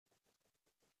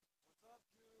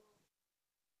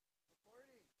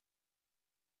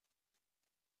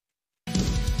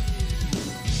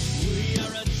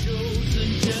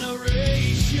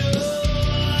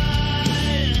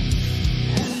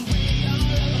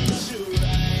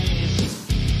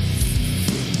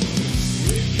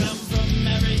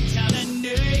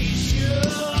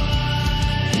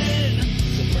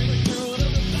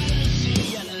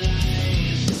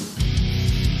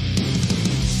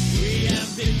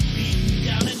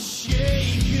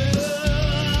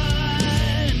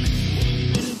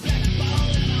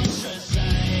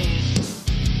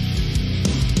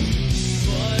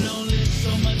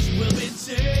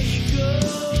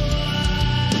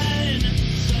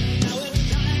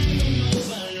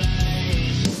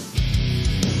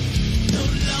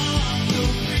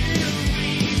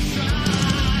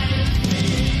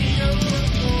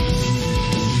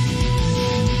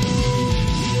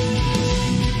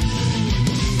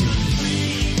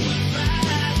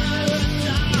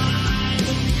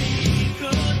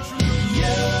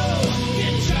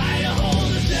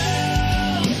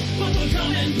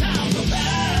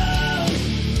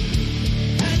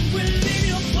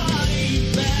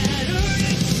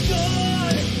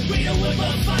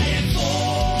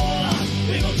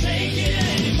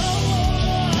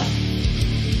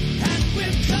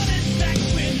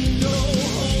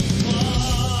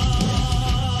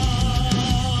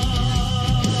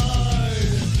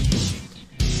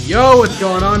Yo, what's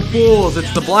going on, fools?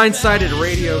 It's the Blindsided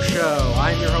Radio Show.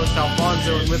 I'm your host,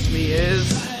 Alfonso, and with me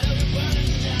is...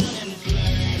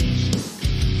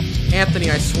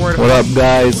 Anthony, I swear to God. What up,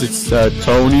 guys? It's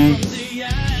Tony.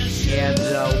 And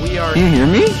we are... Can you hear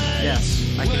me? Yes,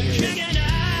 I can hear you.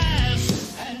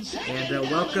 And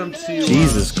welcome to...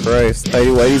 Jesus Christ.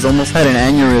 Tidy Whitey's almost had an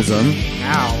aneurysm.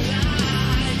 Ow.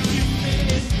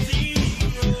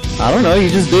 I don't know, you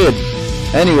just did.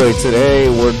 Anyway, today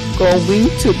we're going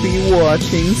to be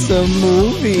watching some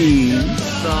movies.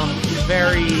 Some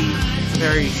very,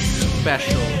 very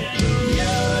special movies,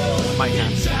 might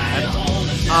have said.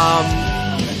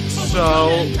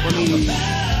 So let me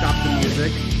stop the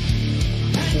music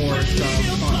for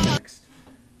some context.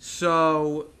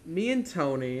 So, me and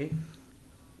Tony,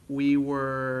 we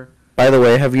were... By the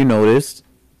way, have you noticed?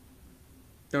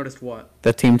 Noticed what?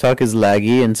 That Team Talk is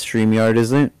laggy and StreamYard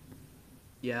isn't?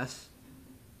 Yes.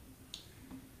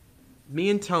 Me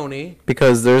and Tony...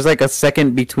 Because there's like a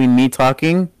second between me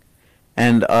talking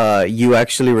and you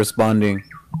actually responding.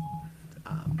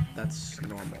 That's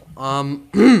normal.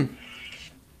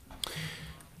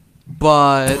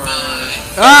 But...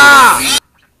 Ah!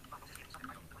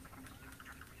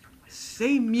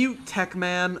 Say mute, tech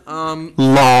man.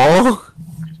 LOL.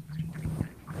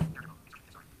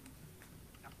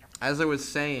 As I was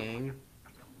saying,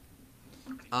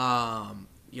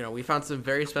 you know, we found some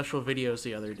very special videos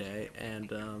the other day,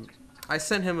 and I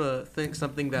sent him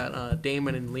something that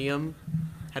Damon and Liam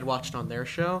had watched on their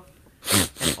show,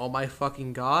 and oh my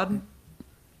fucking god,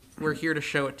 we're here to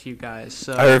show it to you guys.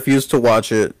 So I refuse to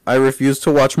watch it. I refuse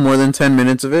to watch more than 10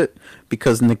 minutes of it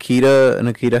because Nikita had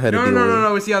to deal with... No,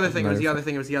 it was the other thing. It was the other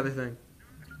thing.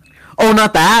 Oh,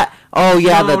 not that? Oh,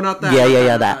 yeah. No, not that.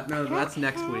 Yeah, that. No, that's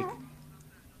next week.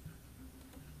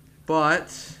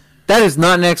 But... That is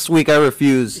not next week, I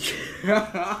refuse.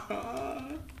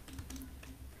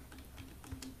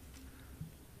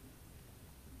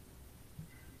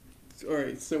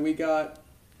 Alright, so we got...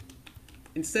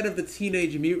 Instead of the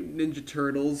Teenage Mutant Ninja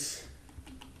Turtles,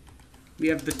 we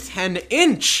have the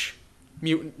 10-inch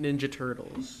Mutant Ninja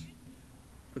Turtles.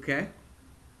 Okay?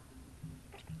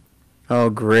 Oh,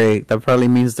 great. That probably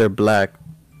means they're black.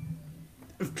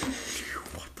 What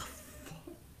the fuck?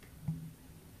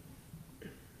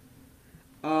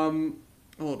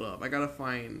 Hold up. I gotta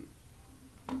find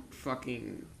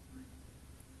fucking...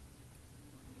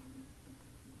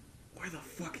 Where the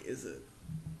fuck is it?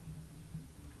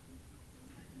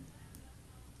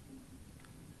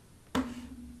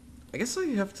 I guess I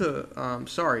have to,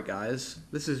 sorry guys.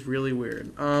 This is really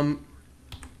weird. By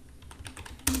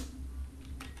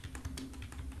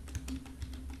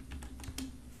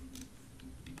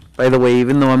the way,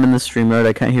 even though I'm in the StreamYard,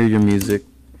 I can't hear your music.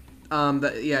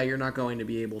 Yeah, you're not going to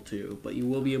be able to, but you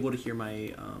will be able to hear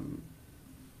my,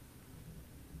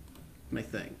 my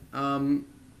thing.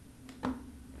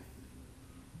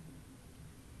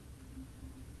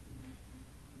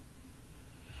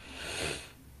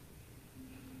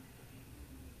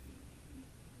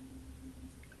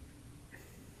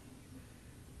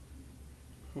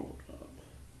 Hold up.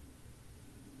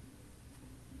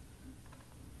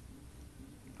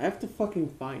 I have to fucking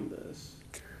find this.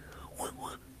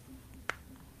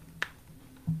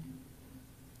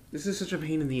 This is such a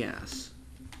pain in the ass.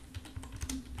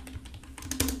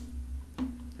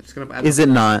 I'm just gonna add Is it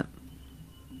not?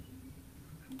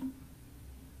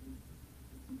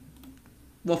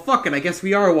 Well, fuck it. I guess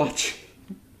we are watching.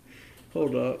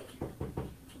 Hold up.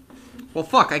 Well,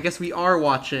 fuck. I guess we are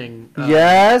watching.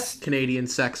 Yes. Canadian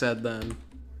sex ed then.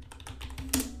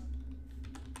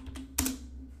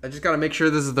 I just gotta make sure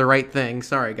this is the right thing.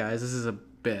 Sorry, guys. This is a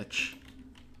bitch.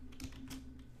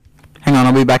 Hang on,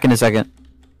 I'll be back in a second.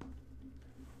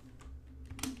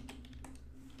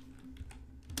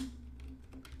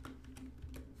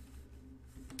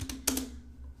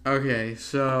 Okay,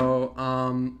 so,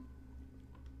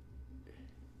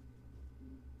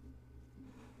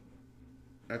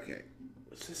 okay,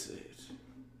 what's this?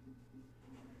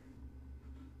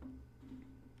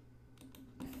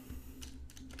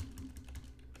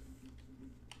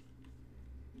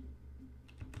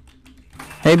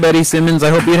 Hey, Betty Simmons, I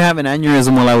hope you didn't have an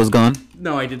aneurysm while I was gone.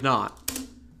 No, I did not.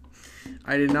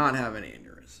 I did not have an aneurysm.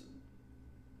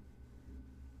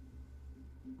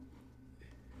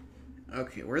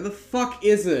 Okay, where the fuck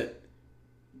is it?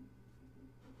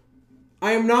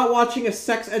 I am not watching a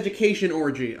sex education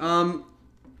orgy. Fuck.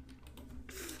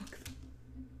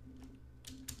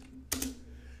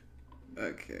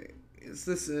 Okay, is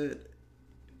this it?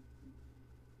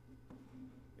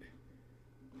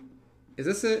 Is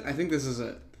this it? I think this is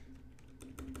it.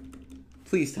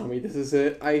 Please tell me this is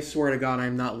it. I swear to God,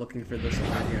 I'm not looking for this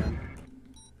again.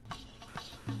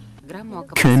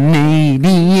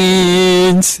 Canadian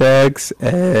sex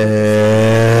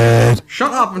ed.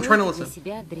 Shut up, I'm trying to listen.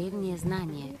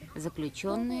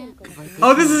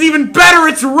 Oh, this is even better,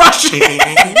 it's Russian!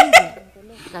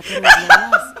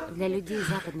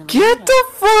 Get the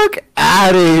fuck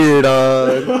out of here,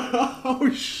 dog. Oh,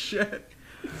 shit.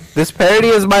 This parody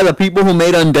is by the people who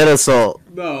made Undead Assault.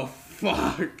 No,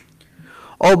 fuck.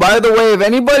 Oh, by the way, if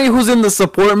anybody who's in the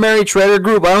support Mary Treader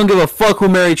group, I don't give a fuck who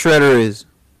Mary Treader is.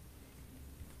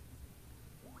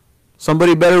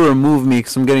 Somebody better remove me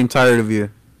because I'm getting tired of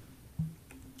you.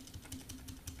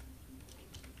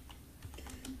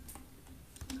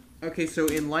 Okay, so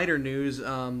in lighter news,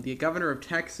 the governor of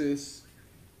Texas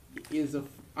is a...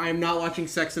 I am not watching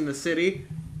Sex in the City.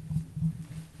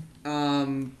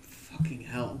 Fucking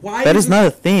hell. Why That is not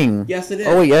a thing. Yes, it is.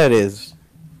 Oh, yeah, it is.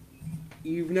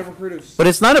 You've never heard of... But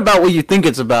it's not about what you think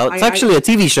it's about. It's actually a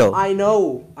TV show. I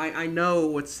know. I know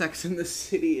what Sex in the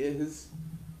City is.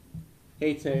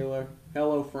 Hey, Taylor.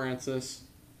 Hello, Francis.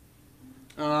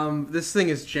 This thing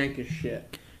is jank as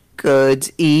shit. Good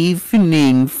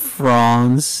evening,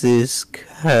 Francisco.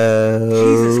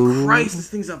 Jesus Christ, this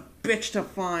thing's a bitch to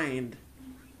find.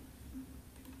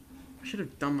 I should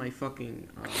have done my fucking...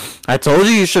 I told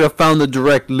you should have found the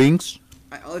direct links.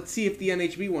 Let's see if the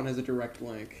NHB one has a direct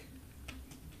link.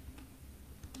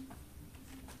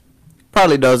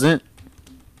 Probably doesn't.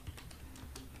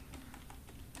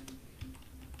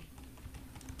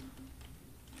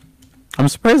 I'm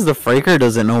surprised the Fraker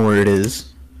doesn't know where it is.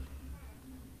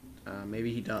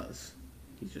 Maybe he does.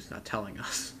 He's just not telling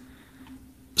us.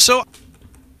 So,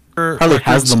 Probably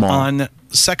has them all. on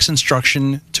sex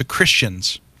instruction to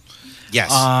Christians.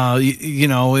 Yes. You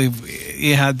know,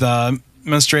 you had the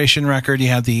menstruation record. You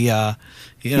had the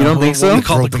you don't think so? What we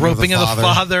call the Groping groping of of the the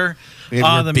father.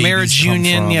 father. The marriage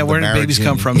union. Yeah, where did babies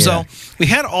come from? Yeah. So we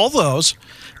had all those,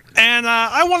 and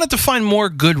I wanted to find more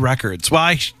good records. Well,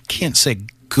 I can't say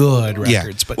good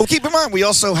records, but well, keep in mind we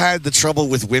also had the trouble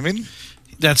with women.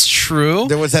 that's true.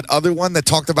 There was that other one that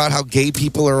talked about how gay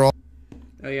people are all.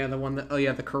 Oh yeah, the one that... Oh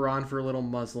yeah, the Quran for little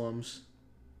Muslims.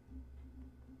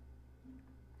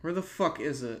 Where the fuck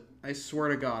is it? I swear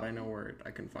to God, I know where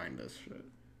I can find this shit.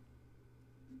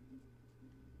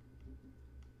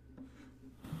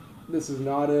 This is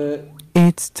not it.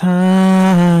 It's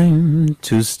time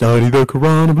to study the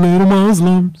Quran of little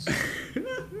Muslims.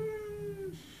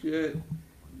 Shit.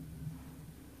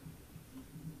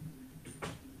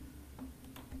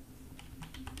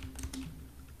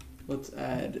 Let's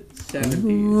add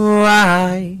 70s.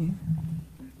 Why?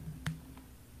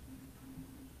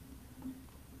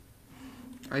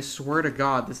 I swear to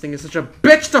God, this thing is such a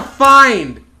bitch to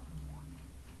find!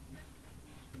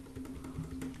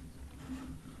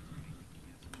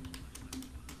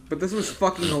 But this was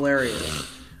fucking hilarious.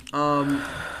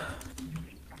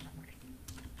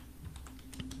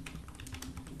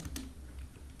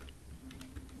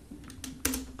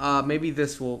 Maybe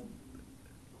this will...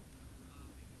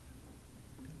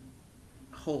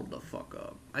 Hold the fuck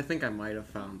up. I think I might have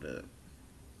found it.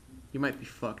 You might be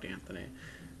fucked, Anthony.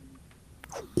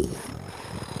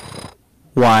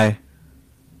 Why?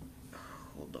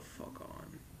 Hold the fuck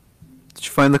on. Did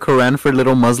you find the Quran for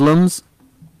little Muslims?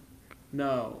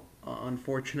 No.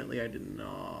 Unfortunately, I did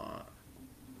not.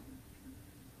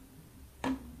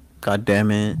 God damn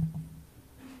it.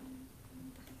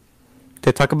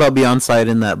 They talk about Beyonce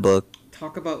in that book.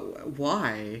 Talk about...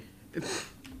 Why?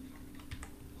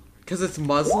 Because it's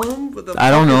Muslim? What the I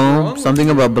don't fuck is know. wrong with Something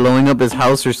you? about blowing up his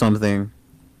house or something.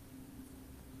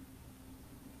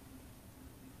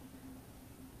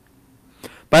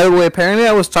 By the way, apparently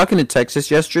I was talking to Texas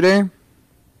yesterday.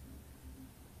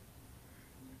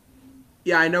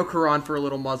 Yeah, I know Quran for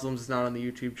little Muslims is not on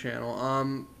the YouTube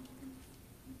channel.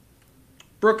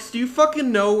 Brooks, do you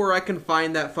fucking know where I can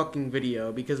find that fucking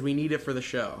video? Because we need it for the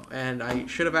show. And I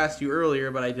should have asked you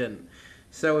earlier, but I didn't.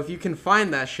 So if you can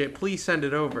find that shit, please send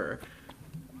it over.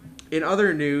 In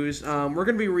other news, we're going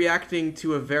to be reacting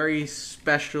to a very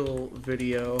special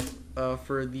video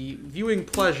for the viewing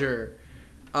pleasure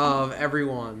of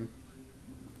everyone.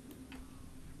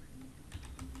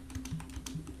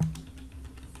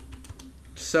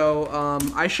 So,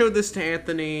 I showed this to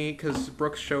Anthony because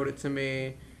Brooks showed it to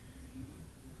me.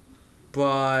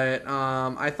 But,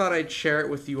 I thought I'd share it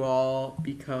with you all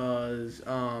because,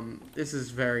 this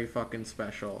is very fucking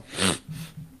special.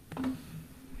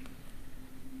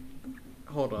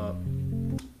 Hold up.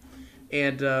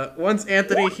 And, once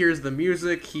Anthony hears the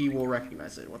music, he will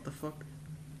recognize it. What the fuck?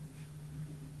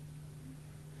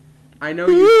 I know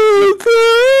you...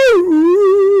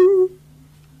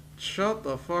 Shut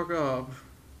the fuck up.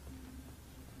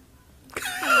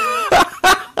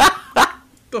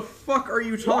 The are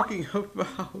you talking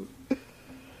about?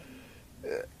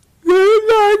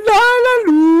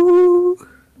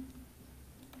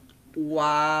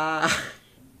 Wow.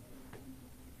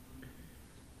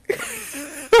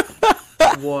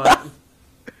 What?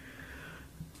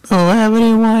 Oh,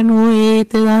 everyone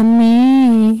waited on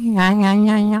me.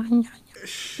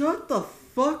 Shut the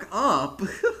fuck up.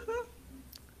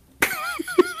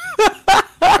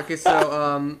 Okay,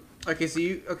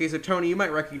 so Tony, you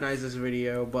might recognize this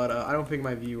video, but I don't think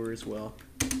my viewers will.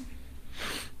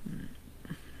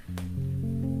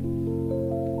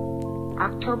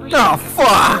 October. Oh,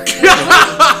 fuck!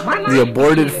 The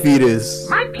aborted fetus.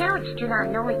 My parents do not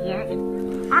know it yet.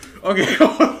 Okay,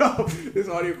 hold up. This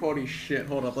audio quality is shit.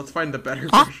 Hold up, let's find the better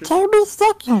version. October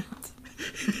 2nd.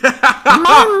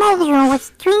 My mother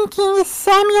was drinking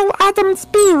Samuel Adams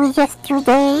beer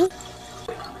yesterday.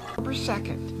 October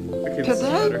 2nd. Okay, this is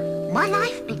Today, better. my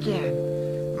life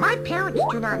began. My parents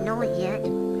do not know it yet.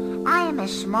 I am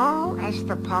as small as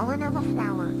the pollen of a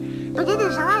flower, but it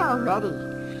is I already.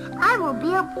 I will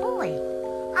be a boy.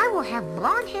 I will have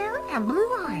blonde hair and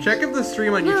blue eyes. Check if the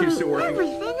stream on YouTube is still Nearly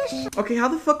working. everything is Okay, how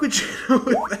the fuck would you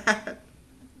know that?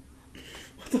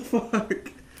 What the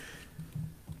fuck?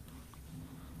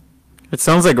 It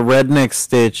sounds like Redneck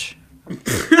Stitch.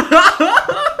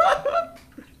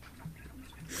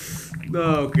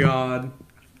 Oh god.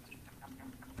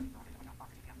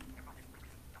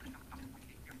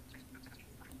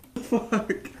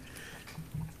 Fuck.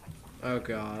 Oh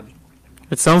god.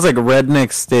 It sounds like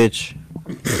Redneck Stitch.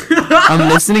 I'm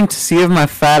listening to see if my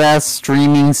fat ass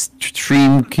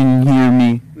stream can hear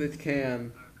me. It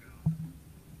can.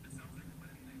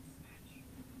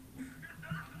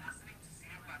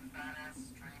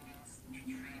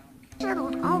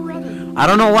 settled already. I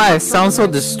don't know why I sound so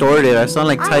distorted. I sound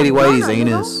like Tidy Whitey's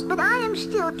anus. But I am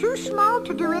still too small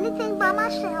to do anything by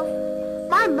myself.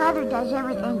 My mother does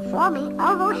everything for me,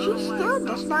 although she still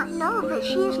does not know that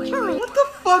she is killing. What the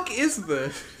fuck is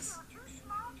this?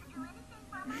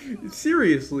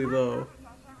 Seriously though.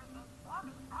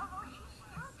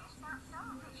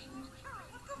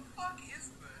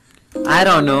 I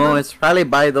don't know. It's probably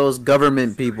by those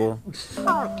government people.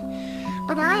 Fault.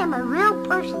 But I am a real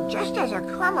person, just as a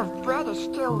crumb of bread is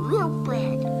still real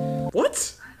bread.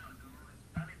 What?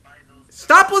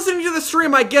 Stop listening to the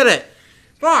stream, I get it.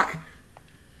 Fuck.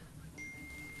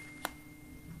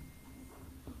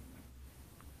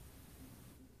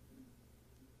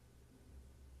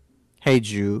 Hey,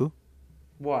 Jew.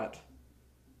 What?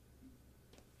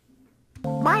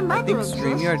 My I mother think exists.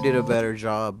 StreamYard did a better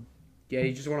job. Yeah,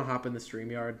 you just want to hop in the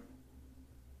StreamYard.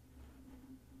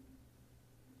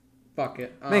 Fuck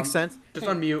it. Makes sense. Just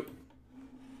unmute.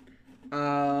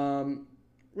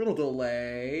 Little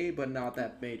delay, but not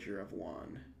that major of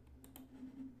one.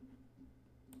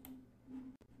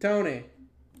 Tony.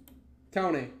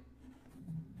 Tony.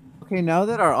 Okay, now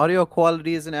that our audio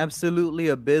quality isn't absolutely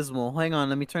abysmal, hang on,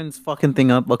 let me turn this fucking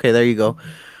thing up. Okay, there you go.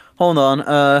 Hold on.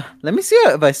 Let me see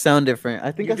if I sound different.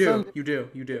 I think You I do. sound. You do.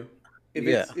 You do. If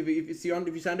Yeah. if you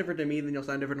sound different to me, then you'll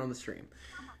sound different on the stream.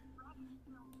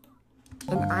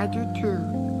 And I do too.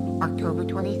 October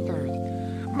 23rd.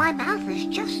 My mouth is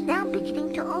just now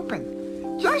beginning to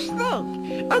open. Just think,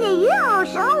 in a year or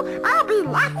so, I'll be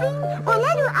laughing, or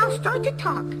later I'll start to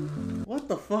talk. What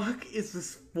the fuck is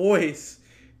this voice?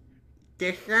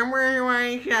 December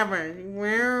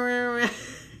 27th.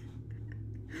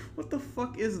 What the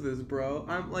fuck is this, bro?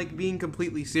 I'm like being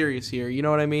completely serious here. You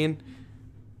know what I mean?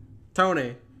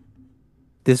 Tony.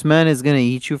 This man is gonna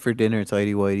eat you for dinner,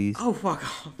 Tidy Whiteys. Oh, fuck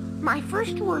off. My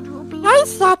first word will be, I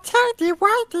saw Tidy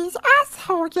Whitey's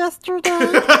asshole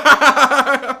yesterday.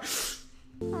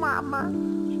 Mama.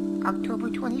 October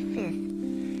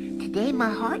 25th. Today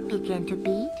my heart began to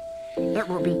beat. It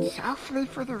will beat softly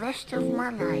for the rest of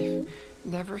my life,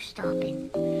 never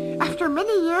stopping. After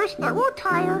many years, it will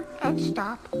tire and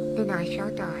stop, then I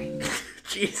shall die.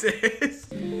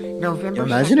 Jesus. November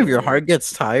Imagine 2nd. if your heart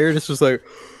gets tired. It's just like,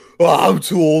 oh, I'm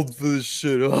too old for this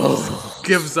shit. Oh.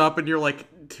 Gives up and you're like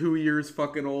 2 years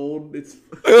fucking old. It's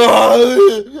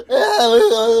 11.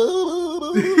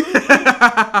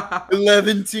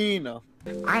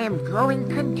 I am growing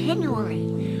continually.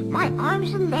 My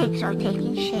arms and legs are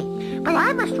taking shape, but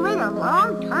I must wait a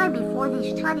long time before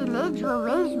these tiny legs will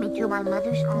raise me to my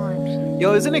mother's arms.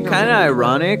 Yo, isn't it kind of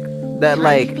ironic that,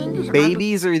 like,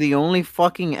 babies are the only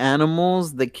fucking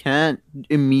animals that can't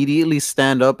immediately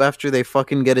stand up after they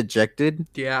fucking get ejected?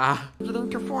 yeah. Beginning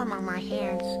to form on my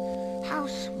hands. How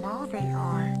small they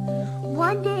are.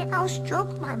 One day I'll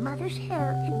stroke my mother's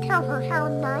hair and tell her how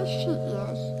nice she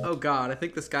is. Oh god, I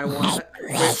think this guy wants.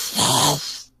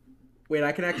 Wait,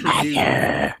 I can actually do.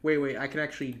 Wait, I can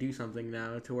actually do something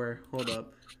now to where. Hold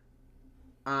up.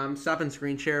 Stopping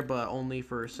screen share, but only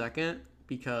for a second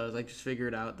because I just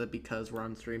figured out that because we're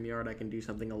on StreamYard, I can do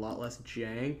something a lot less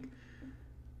jank.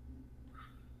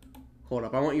 Hold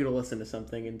up, I want you to listen to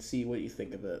something and see what you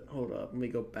think of it. Hold up, let me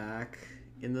go back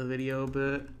in the video a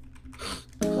bit.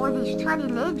 For these tiny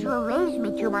legs will raise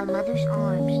me to my mother's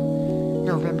arms.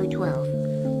 November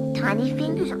 12th. Tiny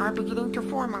fingers are beginning to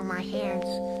form on my hands.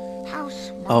 How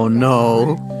small. Oh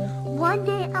no. One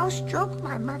day I'll stroke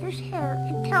my mother's hair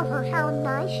and tell her how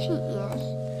nice she is.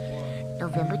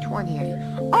 November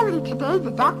 20th. Only today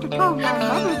the doctor told my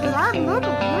mother that I'm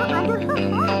living here under her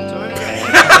heart.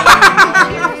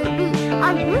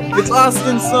 It's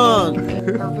Austin's song.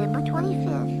 November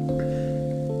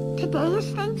 25th. Today is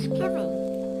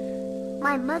Thanksgiving.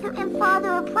 My mother and father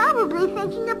are probably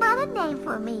thinking about a name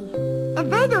for me.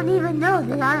 And they don't even know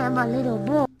that I am a little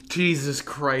boy. Jesus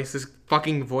Christ, this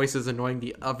fucking voice is annoying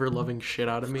the ever-loving shit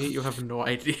out of me. You have no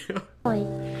idea.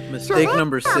 Mistake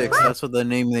number 6. That's what the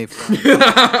name they found.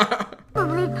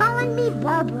 Probably calling me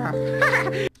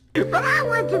Barbara. But I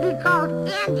want to be called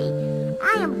Andy.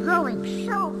 I am growing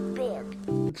so big.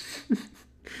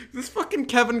 This fucking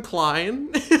Kevin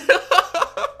Kline.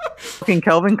 Fucking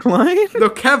Calvin Klein? No,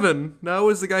 Kevin. That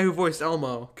was the guy who voiced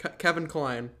Elmo. Kevin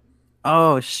Kline.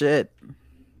 Oh shit.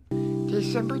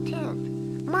 December 10th.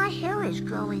 My hair is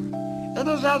growing. It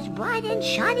is as bright and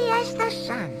shiny as the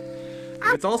sun.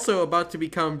 It's also about to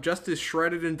become just as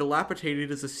shredded and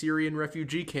dilapidated as a Syrian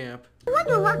refugee camp. I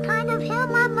wonder what kind of hair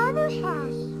my mother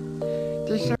has.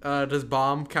 December Does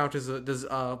bomb count as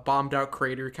a bombed out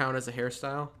crater count as a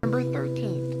hairstyle?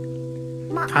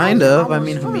 13th. My Kind eyes are of. I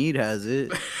mean, almost fully Hamid has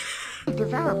it.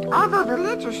 developed, although the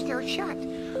lids are still shut.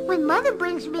 When mother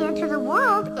brings me into the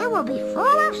world, it will be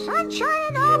full of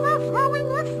sunshine and overflowing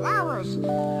with flowers.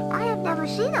 I have never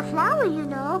seen a flower, you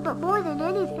know, but more than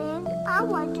anything, I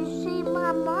want to see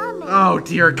my mommy. Oh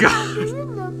dear God. How do you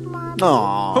look, Mommy?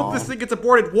 Hope this thing gets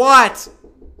aborted. What?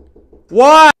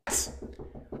 What?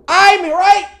 I'm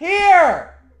right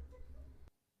here!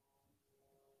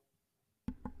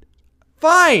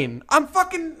 Fine. I'm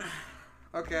fucking...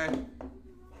 Okay.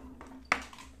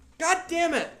 God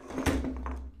damn it.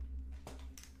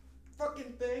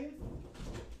 Fucking thing.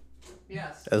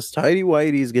 Yes. As Tidy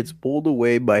Whities gets pulled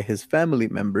away by his family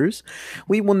members,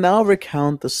 we will now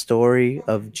recount the story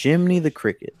of Jiminy the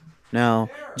Cricket. Now,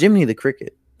 Jiminy the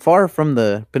Cricket, far from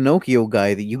the Pinocchio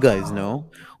guy that you guys know,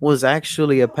 was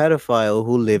actually a pedophile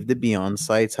who lived at Beyond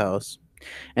Sight's house.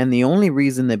 And the only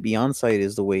reason that Beyond Sight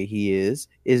is the way he is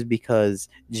because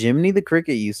Jiminy the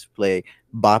Cricket used to play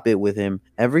Bop It with him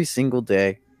every single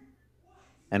day.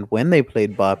 And when they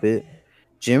played Bop It,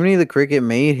 Jiminy the Cricket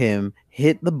made him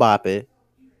hit the Bop It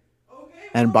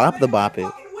and bop the Bop It.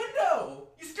 Fucking window!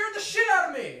 You scared the shit out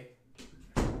of me!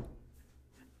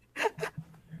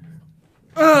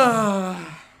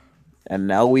 And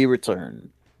now we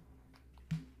return.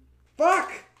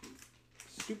 Fuck!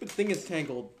 Stupid thing is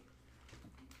tangled.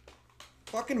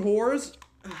 Fucking whores.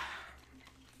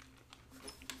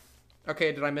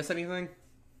 Okay, did I miss anything?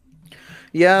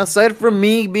 Yeah, aside from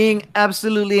me being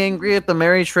absolutely angry at the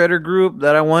Mary Shredder group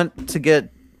that I want to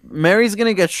get... Mary's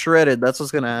gonna get shredded. That's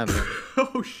what's gonna happen.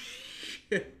 Oh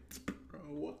shit, bro.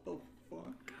 What the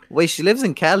fuck? Wait, she lives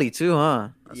in Cali too, huh?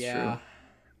 That's yeah. true.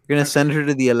 We're gonna send her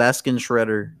to the Alaskan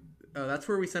Shredder. Oh, that's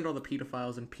where we send all the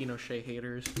pedophiles and Pinochet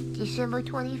haters. December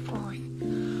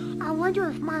 24th. I wonder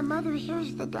if my mother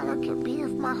hears the delicate beat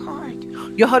of my heart.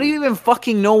 Yo, how do you even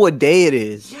fucking know what day it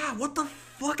is? Yeah, what the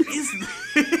fuck is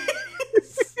this?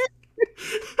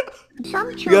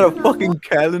 Some You got a children fucking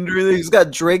calendar there? He's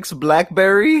got Drake's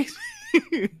Blackberry?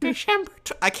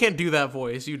 I can't do that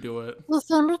voice. You do it.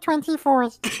 December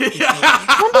 24th.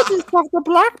 Somebody stuffed a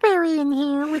blackberry in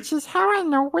here, which is how I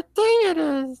know what day it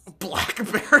is.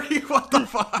 Blackberry? What the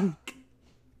fuck?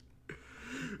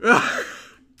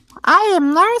 I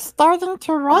am now starting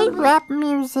to write rap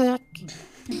music.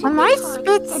 When I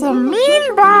spit some mean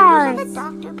The bars.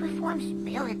 doctor performs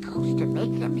miracles to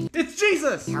make them It's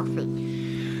Jesus!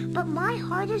 healthy. But my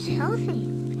heart is healthy.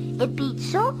 It beats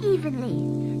so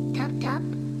evenly. Tap, tap,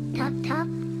 tap, tap.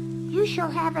 You shall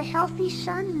have a healthy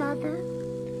son, Mother.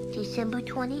 December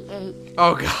 28th.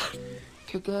 Oh god.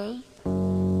 Today,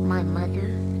 my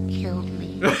mother killed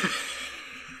me.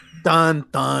 Dun,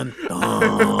 dun,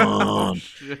 dun.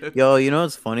 Yo, you know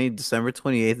what's funny? December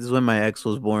 28th is when my ex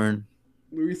was born.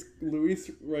 Luis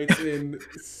writes in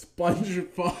sponge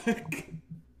fuck.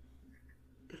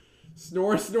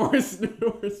 Snore, snore,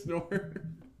 snore, snore.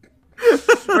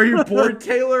 Are you bored,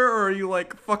 Taylor, or are you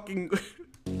like fucking...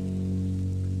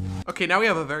 Okay, now we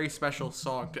have a very special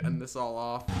song to end this all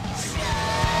off.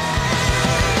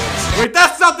 Wait,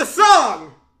 that's not the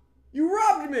song! You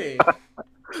robbed me!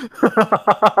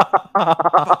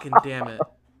 Fucking damn it.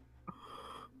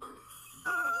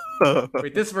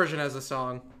 Wait, this version has a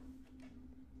song.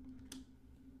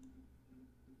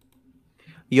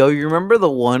 Yo, you remember the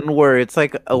one where it's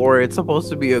like, where it's supposed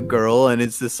to be a girl and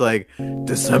it's just like,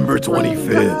 December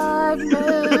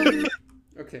 25th.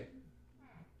 Okay.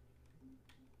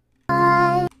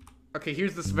 Okay,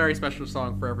 here's this very special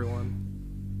song for everyone.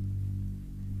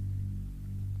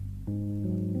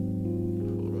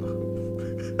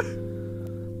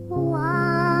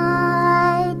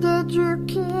 Why did you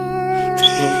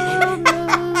kill me,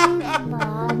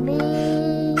 mommy?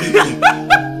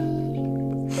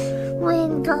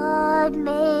 When God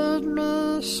made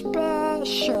me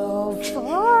special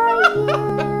for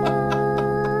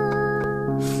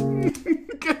you.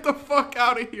 Get the fuck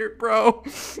out of here, bro.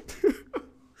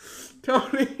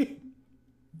 Tony.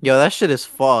 Yo, that shit is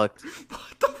fucked.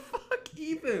 What the fuck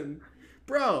even?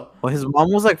 Bro. Well, his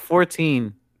mom was like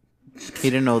 14.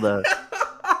 He didn't know that.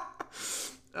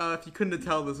 If you couldn't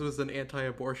tell, this was an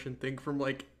anti-abortion thing from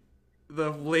like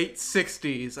the late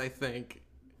 60s, I think.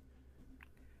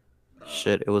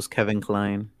 Shit, it was Kevin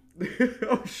Kline.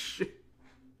 Oh shit.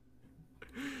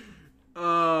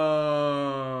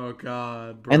 Oh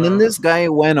god, bro. And then this guy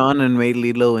went on and made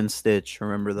Lilo and Stitch.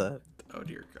 Remember that? Oh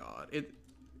dear god. It.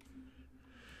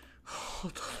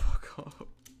 Hold the fuck up.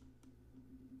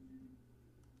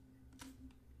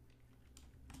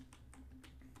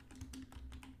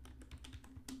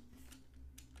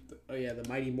 Oh yeah, the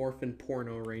Mighty Morphin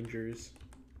Porno Rangers.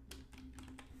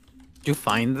 Did you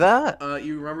find that?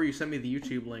 You remember you sent me the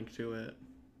YouTube link to it.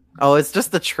 Oh, it's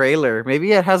just the trailer.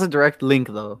 Maybe it has a direct link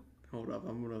though. Hold up,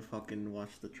 I'm gonna fucking watch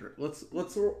the trailer. Let's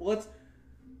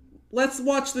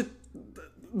watch the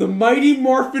Mighty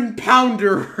Morphin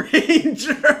Pounder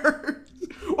Rangers.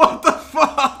 What the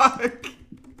fuck?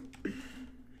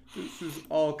 This is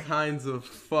all kinds of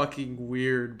fucking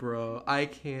weird, bro. I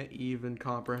can't even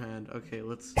comprehend. Okay,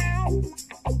 let's.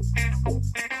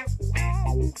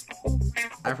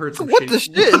 I've heard some. What the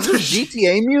shit? Is this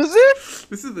GTA music?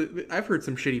 This is I've heard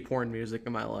some shitty porn music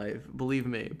in my life, believe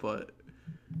me, but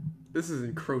this is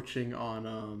encroaching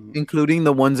on Including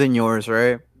the ones in yours,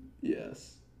 right?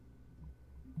 Yes.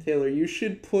 Taylor, you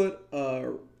should put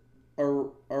a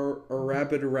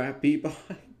rabbit rap beat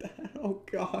behind that. Oh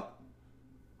god.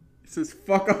 It says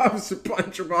fuck off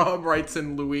SpongeBob, writes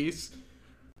in Luis.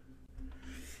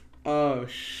 Oh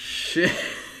shit.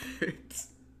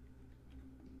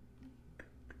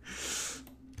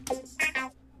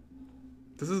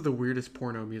 This is the weirdest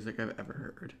porno music I've ever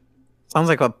heard. Sounds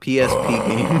like a PSP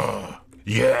game.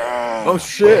 Yeah. Oh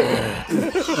shit.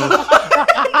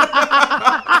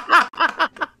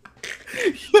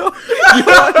 yo,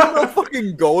 I didn't know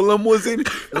fucking Golem was in.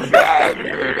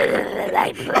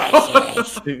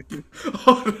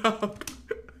 Hold up.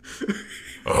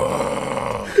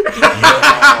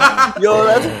 Yo,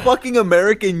 that's fucking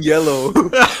American Yellow.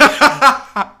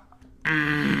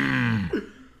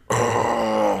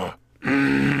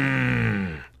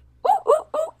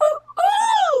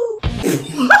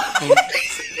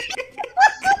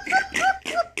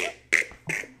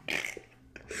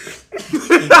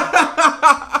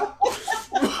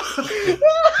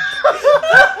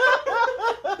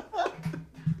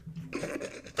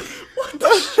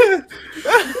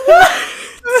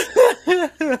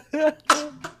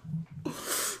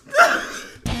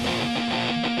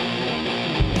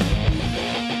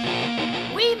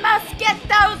 We must get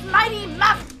those mighty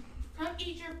muffs. Come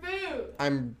eat your food.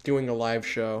 I'm doing a live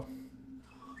show.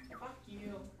 Fuck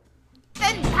you.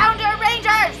 Then Pounder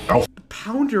Rangers.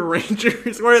 Pounder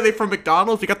Rangers? Where are they, from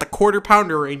McDonald's? We got the Quarter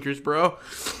Pounder Rangers, bro.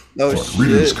 Oh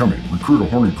Readers shit. coming. Recruit a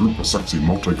horny group of sexy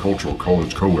multicultural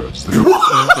college co-eds.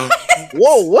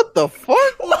 Whoa, what the fuck?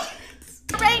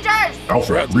 Rangers.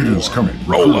 Alpha, readers coming.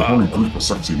 Recruit a horny group of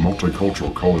sexy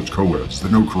multicultural college co-eds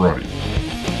that know karate.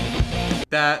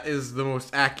 That is the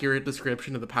most accurate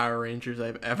description of the Power Rangers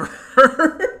I've ever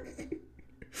heard.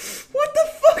 What the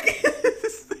fuck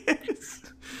is this?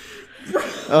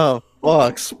 Oh,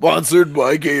 fuck. Sponsored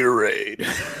by Gatorade.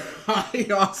 Hi,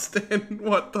 Austin.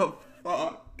 What the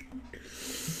fuck?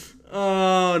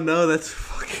 Oh, no, that's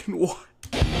fucking what?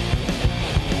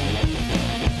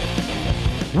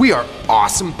 We are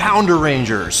awesome Pounder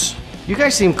Rangers. You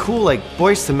guys seem cool like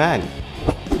Boys to Men.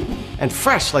 And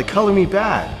fresh like Color Me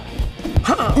Bad.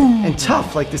 And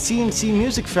tough like the CNC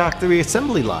Music Factory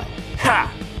assembly line. Ha!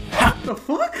 What the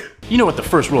fuck? You know what the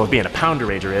first rule of being a Pounder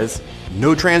Ranger is?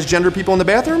 No transgender people in the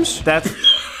bathrooms? That's...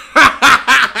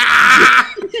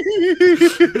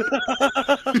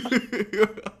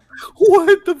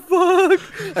 What the fuck?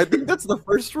 I think that's the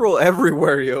first rule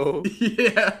everywhere, yo.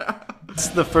 Yeah. It's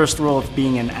the first rule of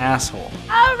being an asshole.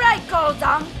 All right,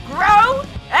 Goldung, grow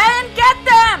and get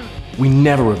them! We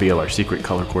never reveal our secret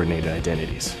color-coordinated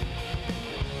identities.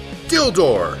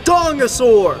 Dildor!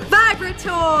 Dongosaur!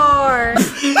 Vibrator!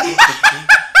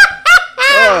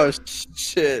 Oh,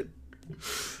 shit.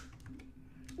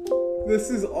 This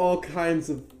is all kinds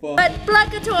of fun. But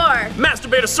Blunkator!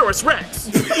 Masturbatosaurus Rex!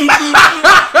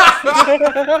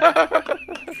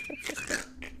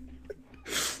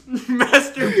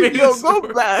 Masturbatosaurus. Yo, go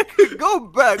back. Go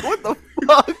back. What the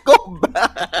fuck? Go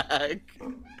back.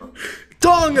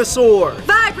 Dongosaur!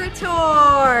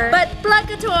 Vibrator! But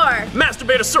Blunkator!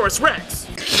 Masturbatosaurus Rex!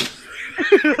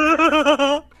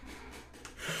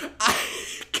 I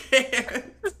can't.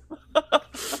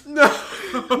 No.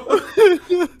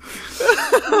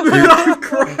 I'm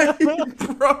crying,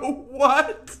 bro.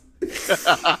 What?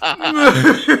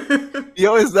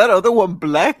 Yo, is that other one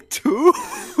black too?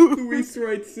 Luis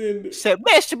writes in. Said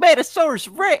Masturbatosaurus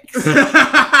Rex.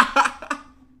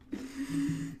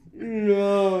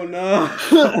 No.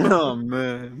 Oh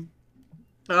man.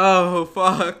 Oh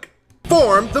fuck.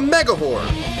 Form the Megahore!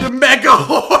 The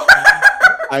Megahore!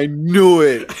 I knew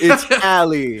it. It's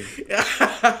Allie.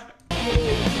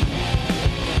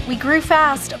 We grew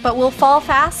fast, but we'll fall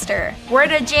faster. We're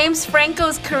the James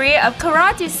Franco's career of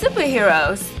karate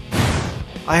superheroes.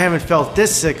 I haven't felt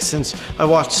this sick since I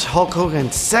watched Hulk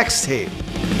Hogan's sex tape.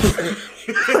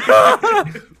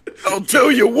 I'll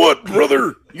tell you what,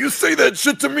 brother. You say that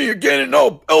shit to me again and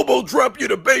I'll elbow drop you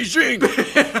to Beijing.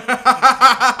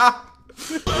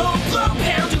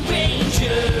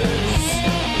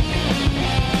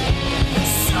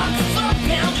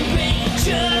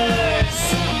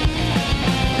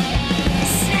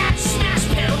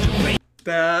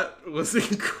 That was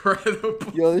incredible.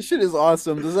 Yo, this shit is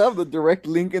awesome. Does it have the direct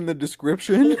link in the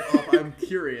description? Oh, I'm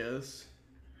curious.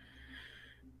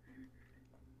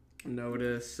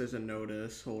 Notice. There's a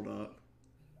notice. Hold up.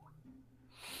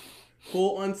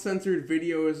 Full uncensored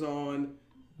video is on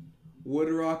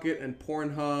WoodRocket and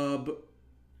Pornhub.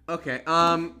 Okay,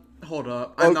 hold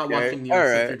up. I'm not watching the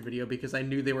uncensored video because I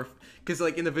knew they were... Because,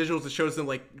 like, in the visuals, it shows them,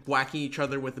 like, whacking each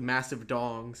other with massive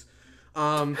dongs.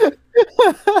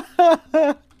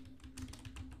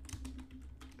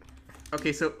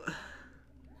 Okay, so...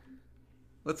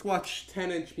 Let's watch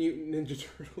 10-inch Mutant Ninja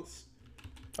Turtles.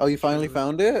 Oh, you finally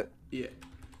found it? Yeah.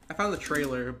 I found the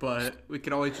trailer, but we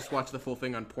could always just watch the full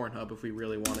thing on Pornhub if we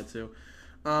really wanted to.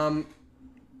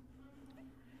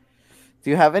 Do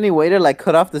you have any way to, like,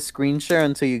 cut off the screen share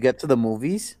until you get to the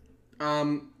movies?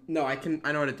 No, I know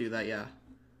how to do that, yeah.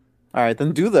 Alright,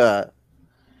 then do that.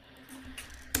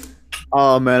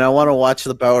 Oh, man, I want to watch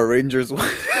the Power Rangers one.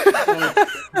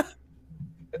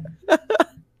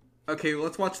 Okay,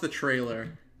 let's watch the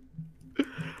trailer.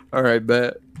 Alright,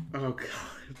 bet. Oh, God.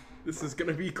 This is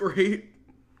gonna be great.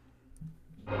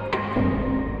 I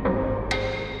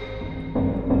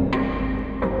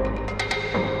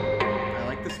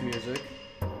like this music.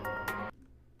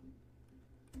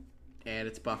 And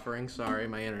it's buffering. Sorry,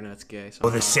 my internet's gay. For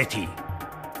the city,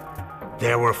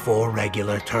 there were 4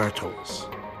 regular turtles.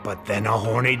 But then a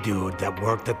horny dude that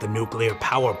worked at the nuclear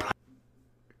power plant.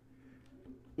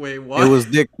 Wait, what? It was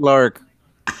Dick Clark.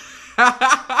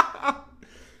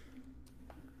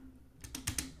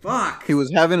 Fuck. He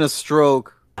was having a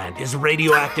stroke. And his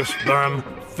radioactive sperm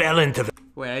fell into the...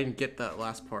 Wait, I didn't get that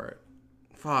last part.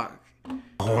 Fuck.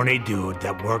 A horny dude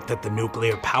that worked at the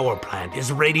nuclear power plant.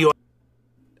 His radio...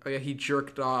 Oh yeah, he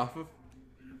jerked off.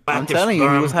 I'm telling you,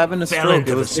 he was having a stroke.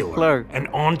 It was Dick Clark. And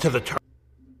onto the turtles.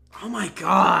 Oh my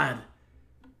god.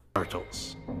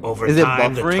 Turtles. Over Is it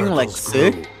time, the buffering turtles like grew,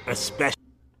 sick? Especially...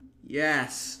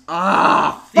 Yes.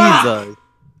 Ah, fuck.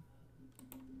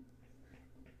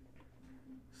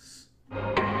 Jesus.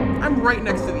 I'm right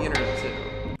next to the internet too.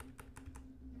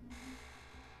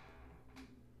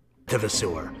 To the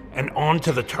sewer and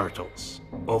onto the turtles.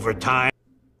 Over time...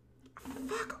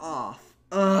 Fuck off.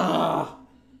 Ugh.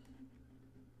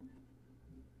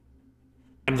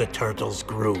 The turtles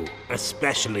grew,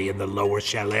 especially in the lower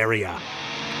shell area.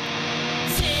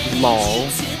 Lol.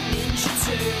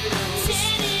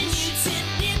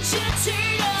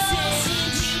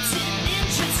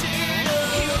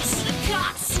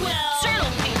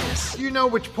 You know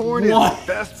which porn is the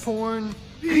best porn?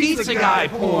 Pizza guy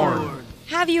porn.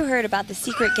 Have you heard about the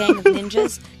secret gang of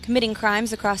ninjas committing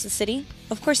crimes across the city?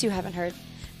 Of course you haven't heard.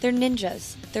 They're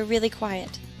ninjas. They're really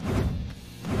quiet.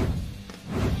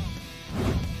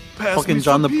 Fucking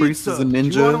John the Priest is a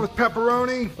ninja. You want it with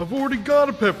pepperoni? I've already got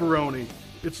a pepperoni.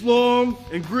 It's long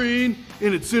and green,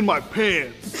 and it's in my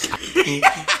pants.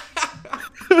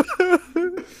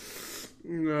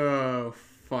 Oh,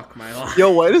 fuck my life.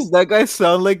 Yo, why does that guy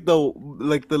sound like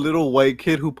the little white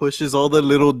kid who pushes all the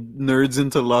little nerds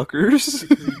into lockers?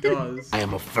 He does. I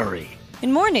am a furry.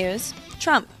 In more news,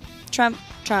 Trump.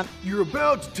 You're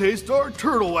about to taste our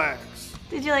turtle wax.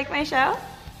 Did you like my show?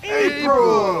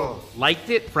 April! Liked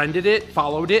it, friended it,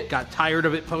 followed it, got tired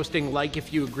of it posting like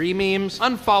if you agree memes,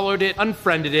 unfollowed it,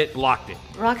 unfriended it, blocked it.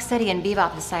 Rocksteady and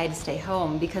Bebop decided to stay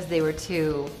home because they were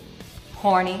too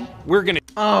horny. We're gonna.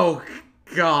 Oh,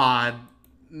 God.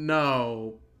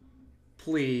 No.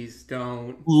 Please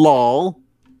don't. LOL.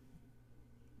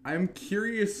 I'm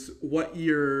curious what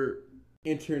your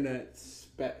internet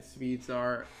speeds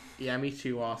are. Yeah, me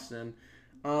too, Austin.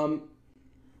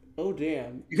 Oh,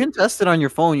 damn. You can test it on your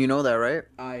phone, you know that, right?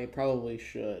 I probably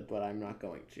should, but I'm not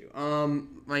going to.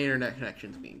 My internet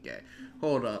connection's being gay.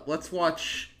 Hold up. Let's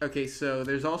watch... Okay, so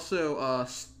there's also,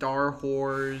 Star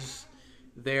Wars.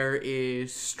 There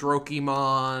is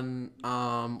Strokemon.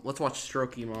 Let's watch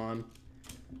Strokemon.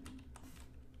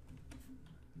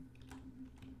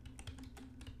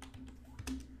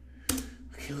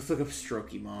 Okay, let's look up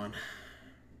Strokemon.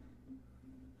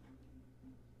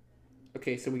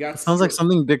 Okay, so we got... Sounds like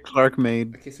something Dick Clark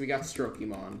made. Okay, so we got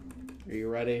Strokemon. Are you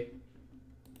ready?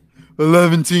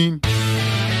 11. For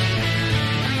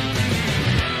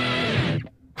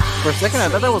a second, I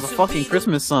thought that was a fucking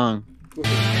Christmas song.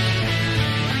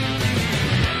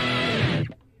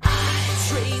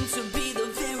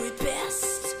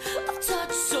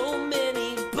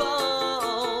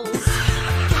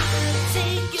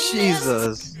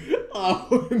 Jesus.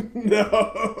 Oh,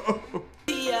 no.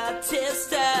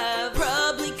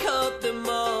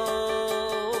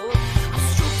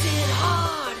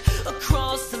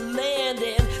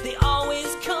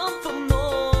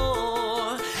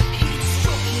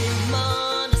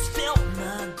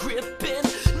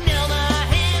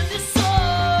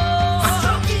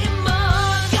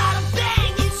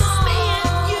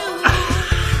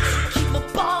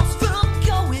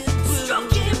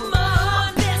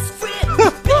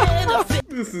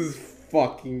 This is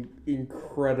fucking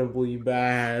incredibly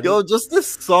bad. Yo, just this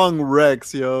song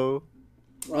wrecks, yo.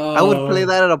 I would play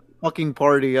that at a fucking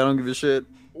party. I don't give a shit.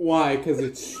 Why? Because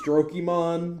it's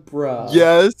Strokemon? Bruh.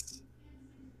 Yes.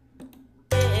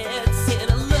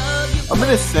 I'm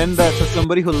gonna send that to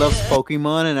somebody who loves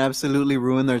Pokemon and absolutely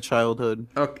ruin their childhood.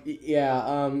 Okay, yeah,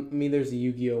 I mean, there's a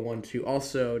Yu-Gi-Oh! One, too.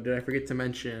 Also, did I forget to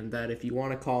mention that if you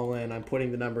want to call in, I'm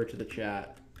putting the number to the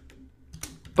chat.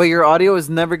 But your audio is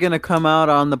never gonna come out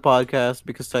on the podcast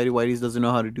because Tidy Whities doesn't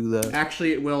know how to do that.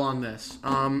 Actually, it will on this.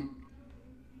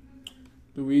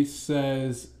 Luis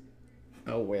says...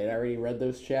 Oh, wait, I already read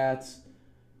those chats.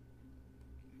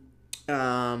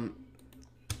 Oh,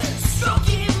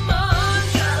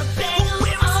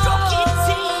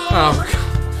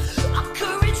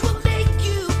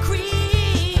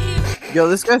 Yo,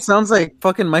 this guy sounds like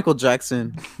fucking Michael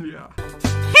Jackson. Yeah.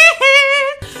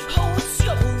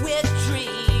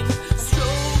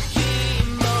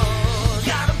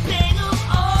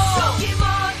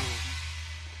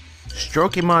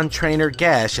 Strokemon trainer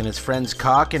Gash and his friends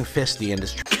Cock and Fisty and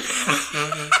his...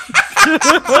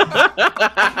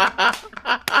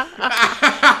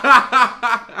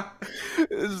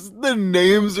 The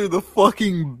names are the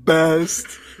fucking best.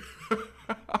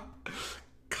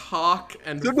 Cock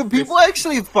and... So do people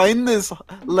actually find this,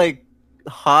 like,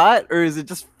 hot? Or is it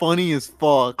just funny as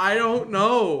fuck? I don't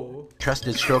know.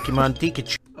 Trusted Strokemon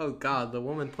Pikachu. Oh god, the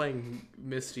woman playing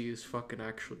Misty is fucking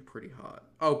actually pretty hot.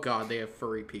 Oh god, they have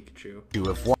furry Pikachu. He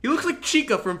looks like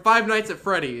Chica from Five Nights at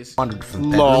Freddy's. Wandered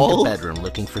from bedroom to bedroom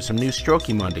looking for some new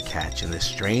Strokemon to catch in this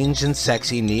strange and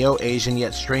sexy neo-Asian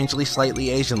yet strangely slightly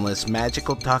Asianless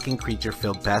magical talking creature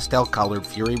filled pastel-colored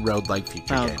Fury Road-like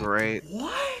feature game. Great.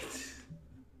 What?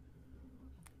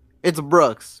 It's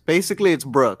Brooks. Basically, it's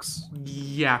Brooks.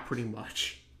 Yeah, pretty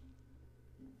much.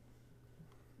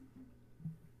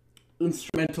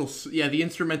 Instrumental, yeah, the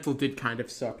instrumental did kind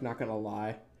of suck, not gonna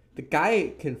lie. The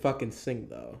guy can fucking sing,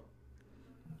 though.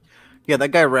 Yeah, that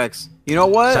guy wrecks. You know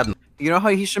what? You know how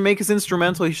he should make his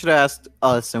instrumental? He should have asked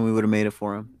us, and we would have made it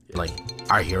for him. Like,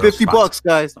 our hero $50,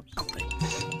 guys.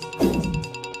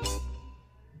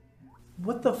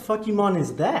 What the fuckymon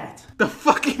is that? The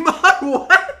fuckymon?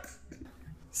 What?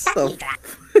 So...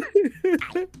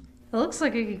 It looks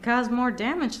like it could cause more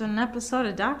damage than an episode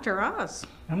of Dr. Oz.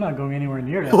 I'm not going anywhere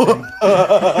near that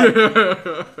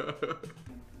thing.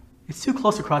 It's too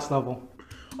close to cross level.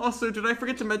 Also, did I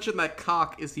forget to mention that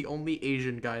Cock is the only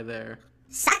Asian guy there?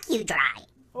 Suck you dry.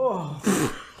 Oh.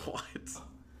 What?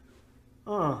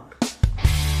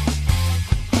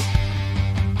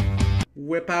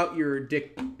 Whip out your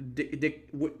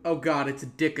oh god, it's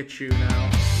Dickachu now.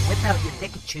 Whip out your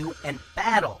Dickachu and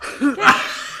battle.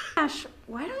 Ash,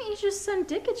 why don't you just send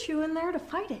Dickachu in there to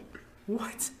fight it?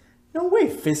 What? No way,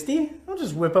 Fisty. I'll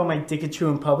just whip out my Dickachu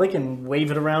in public and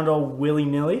wave it around all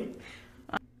willy-nilly.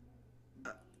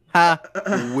 Ha,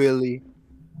 Willy.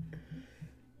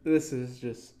 This is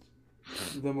just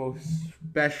the most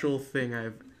special thing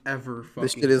I've ever fucking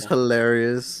This shit is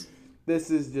hilarious.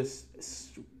 This is just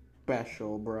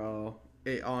special, bro.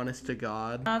 Honest to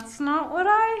God. That's not what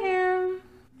I hear.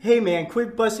 Hey man,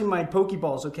 quit busting my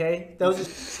Pokeballs, okay? That was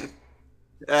just...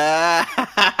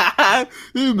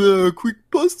 Hey man, quit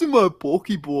busting my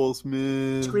Pokeballs,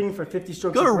 man. Screaming for 50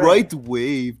 strokes Got a of red. right to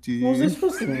wave, dude. What was this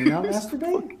supposed to mean? Not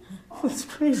masturbate? Oh, that's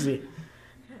crazy.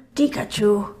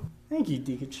 Pikachu. Thank you,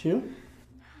 Pikachu.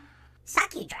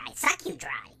 Suck you dry, suck you dry.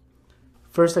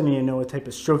 First, I need to know what type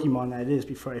of Strokemon that is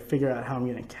before I figure out how I'm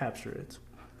going to capture it.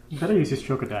 You better use your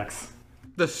Strokedex.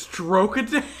 The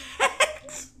Strokedex?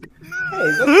 Hey,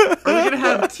 are we gonna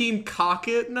have Team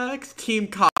Cockit next? Team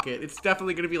Cockit. It's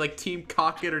definitely gonna be like Team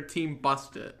Cockit or Team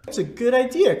Bustit. That's a good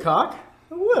idea, Cock.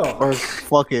 I will. Or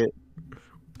fuck it.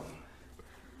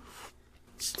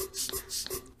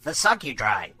 The Suck You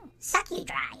Dry. Suck you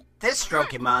dry. This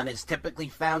Strokemon is typically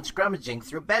found scrummaging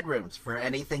through bedrooms for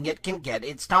anything it can get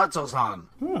its tonsils on.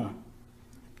 Huh.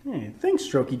 Hey, thanks,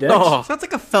 Strokey Dex. Oh, sounds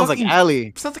like a sounds fucking, like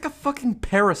Allie. Sounds like a fucking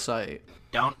parasite.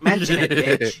 Don't mention it,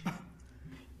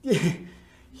 bitch.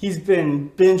 He's been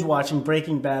binge watching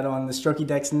Breaking Bad on the Strokey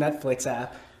Dex Netflix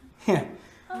app.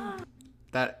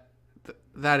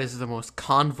 That is the most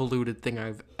convoluted thing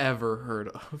I've ever heard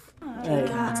of. Hey,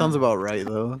 That sounds about right,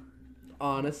 though.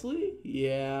 Honestly,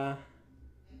 yeah.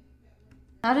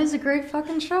 That is a great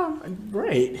fucking show.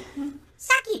 Right.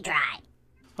 Suck you dry.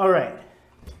 All right.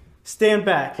 Stand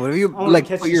back. What if you, I wanna like,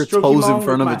 catch put the your Strokemon toes in with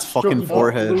front of my its fucking Strokey-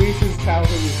 forehead? Luis's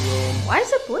childhood room. Why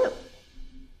is it blue?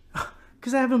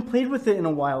 Because I haven't played with it in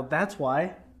a while, that's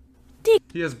why.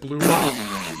 He has blue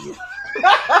eyes.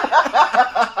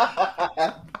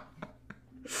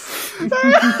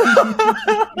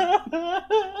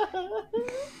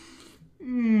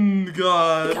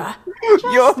 God.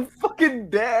 Yo, I'm fucking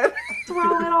dead.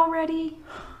 Throw it already.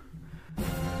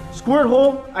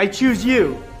 Squirtle, I choose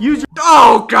you. Use your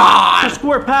Oh God!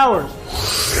 squirt powers.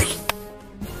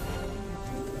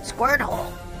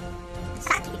 Squirtle.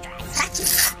 Suck you dry, suck you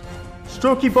dry.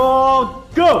 Strokey ball,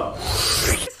 go!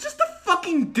 It's just a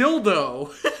fucking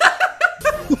dildo.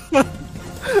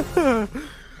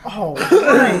 Oh,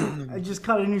 right. I just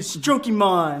caught a new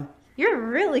Strokemon. You're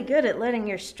really good at letting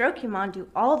your Strokemon do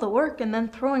all the work and then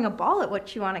throwing a ball at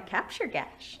what you want to capture,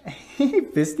 Gash. Hey,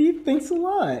 Fisty, thanks a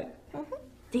lot.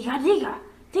 Diga diga.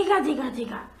 Diga diga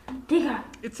diga. Diga.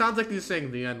 It sounds like he's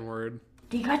saying the N-word.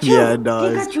 Pikachu. Yeah, it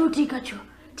does. Pikachu, Pikachu.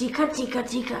 Tika tika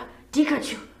tika.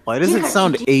 Pikachu. Why does it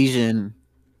sound Asian?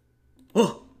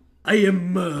 Oh, I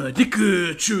am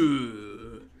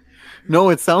Dickachu. No,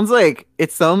 it sounds like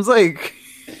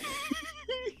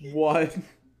What?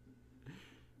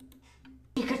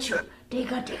 Pikachu.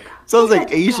 Diga diga. sounds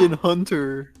like Asian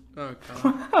Hunter Okay.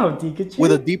 Wow, Pikachu.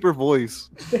 with a deeper voice.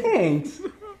 Thanks.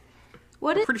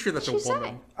 What did Pretty sure that's a she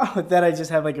woman. Oh, that I just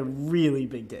have like a really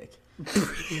big dick.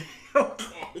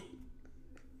 Okay.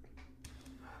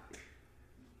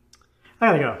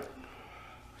 I gotta go.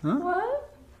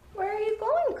 What? Where are you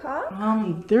going,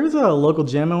 Cock? There's a local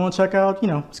gym I want to check out. You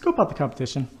know, scope out the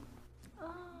competition.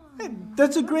 Hey,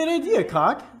 that's a great idea,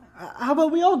 Cock. How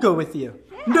about we all go with you?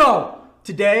 No!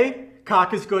 Today,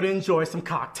 Cock is going to enjoy some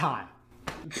cock time.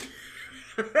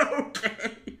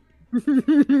 Okay.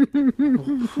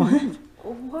 What?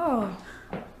 Whoa.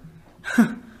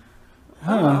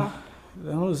 That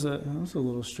was a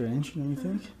little strange, don't you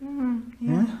think?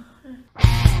 Yeah. Yeah?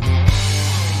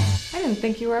 I didn't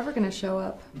think you were ever going to show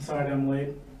up. I'm sorry I'm late.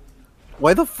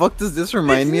 Why the fuck does this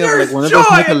remind me of Nurse like one of those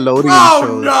Joy! Nickelodeon shows?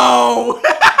 Oh no!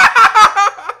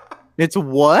 It's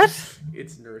what?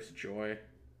 It's Nurse Joy.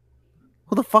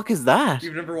 Who the fuck is that?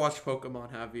 You've never watched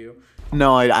Pokemon, have you?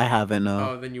 No, I haven't. No.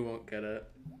 Oh, then you won't get it.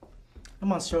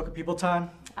 I'm on Stroke People time.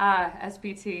 Ah,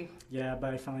 SBT. Yeah,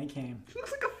 but I finally came. She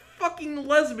looks like a fucking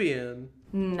lesbian.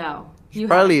 No. You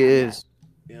Probably haven't is.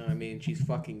 Yeah, I mean, she's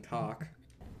fucking cock. yet,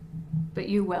 but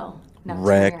you will. Now turn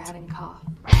Wrecked. your head and cough.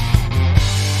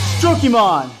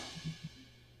 Strokemon!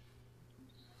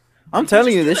 I'm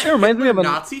telling you, this shit reminds me of a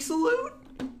Nazi salute?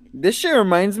 This shit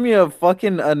reminds me of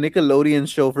fucking a Nickelodeon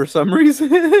show for some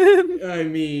reason. I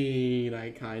mean,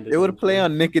 I kind of. It would play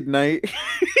on Nick at Night.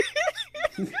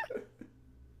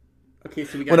 Okay,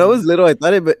 so we got. When I was little, I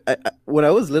thought it. When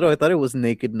I was little, I thought it was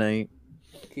Naked Night.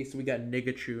 Okay, so we got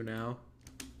Nigachu now.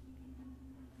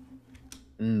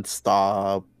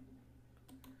 Stop.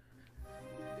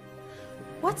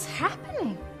 What's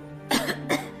happening?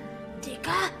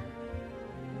 Tika?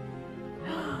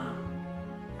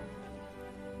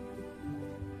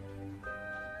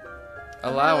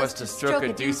 Allow us to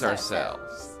stroke-a-deuce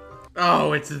ourselves.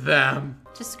 Oh, it's them.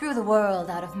 To screw the world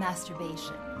out of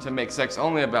masturbation. To make sex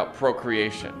only about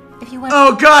procreation. If you want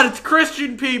Oh god, it's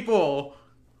Christian people!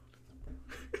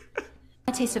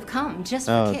 a taste of cum just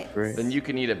for kicks. Great. Then you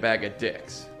can eat a bag of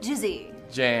dicks. Jizzy.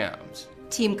 Jams.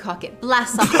 Team Cockett.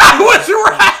 Blast off. I was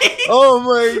right! Oh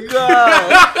my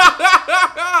god!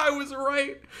 I was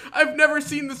right. I've never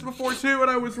seen this before too, and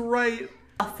I was right.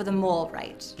 Off for the mole,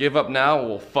 right? Give up now or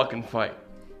we'll fucking fight.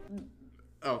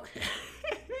 Okay.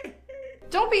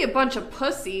 Don't be a bunch of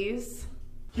pussies.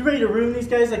 You ready to ruin these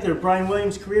guys like they're Brian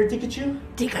Williams' career, Pikachu?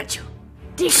 Pikachu.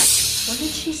 Pikachu. What did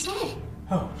she say?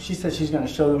 Oh, she said she's gonna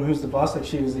show them who's the boss like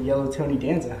she was the yellow Tony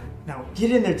Danza. Now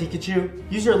get in there, Pikachu.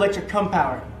 Use your electric cum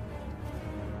power.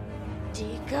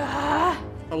 Tika.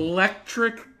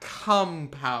 Electric cum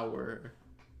power.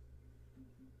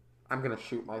 I'm gonna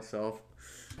shoot myself.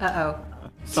 Uh-oh.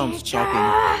 Sounds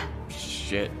shocking.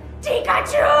 Shit.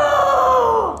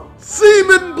 Pikachu!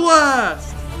 Semen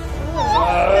blast!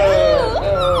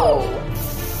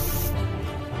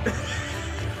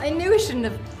 I knew I shouldn't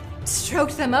have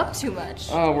stroked them up too much.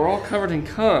 Oh, we're all covered in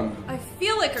cum. I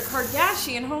feel like a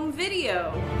Kardashian home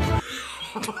video.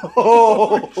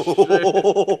 Oh,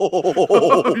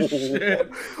 Oh shit.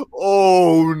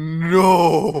 Oh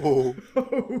no.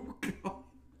 Oh god.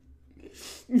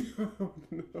 No,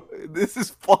 no. This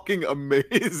is fucking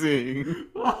amazing.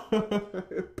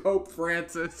 Pope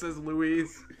Francis, says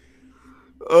Louise.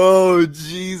 Oh,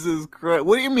 Jesus Christ.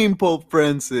 What do you mean, Pope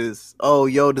Francis? Oh,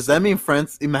 yo, does that mean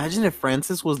Imagine if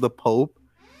Francis was the Pope.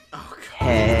 Oh, God.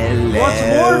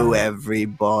 Hello,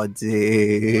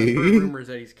 everybody. Rumors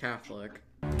that he's Catholic.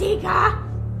 Tika.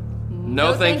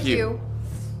 No, thank you.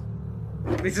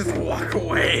 They just walk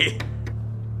away.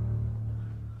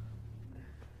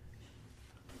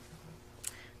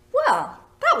 Well,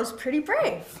 that was pretty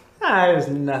brave. It was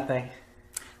nothing.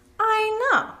 I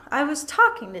know. I was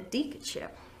talking to Pikachu.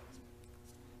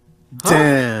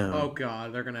 Damn. Oh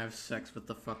god, they're gonna have sex with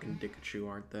the fucking Pikachu,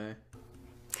 aren't they?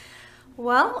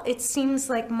 Well, it seems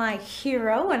like my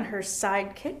hero and her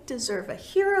sidekick deserve a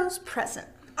hero's present.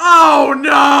 Oh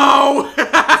no!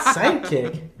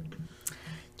 Sidekick?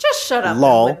 Just shut up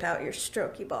Lol. and whip out your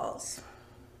strokey balls.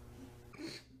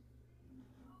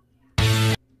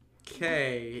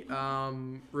 Okay,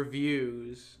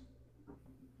 reviews.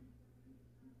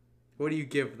 What do you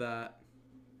give that?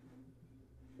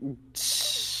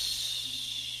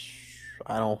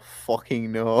 I don't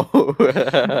fucking know.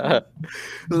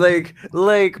 like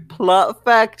plot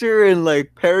factor and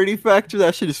like parody factor,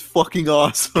 that shit is fucking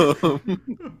awesome.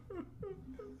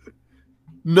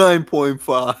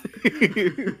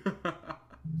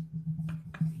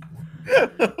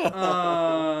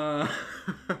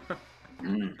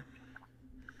 9.5.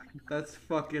 That's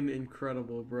fucking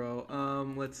incredible, bro.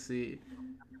 Let's see.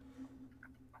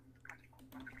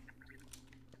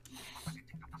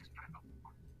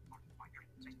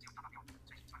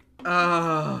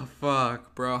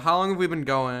 Fuck, bro. How long have we been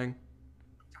going?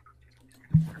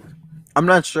 I'm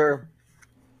not sure.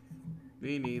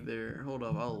 Me neither. Hold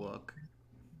up, I'll look.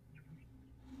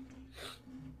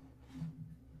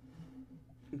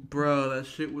 Bro, that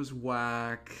shit was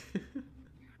whack.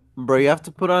 Bro, you have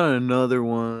to put on another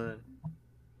one.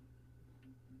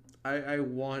 I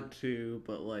want to,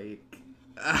 but like...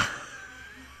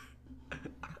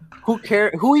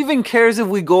 Who even cares if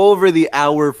we go over the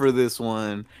hour for this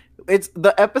one?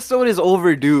 The episode is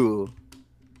overdue.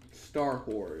 Star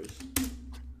Wars.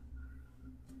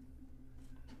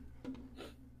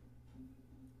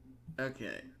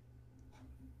 Okay.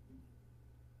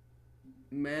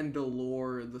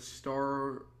 Mandalore, the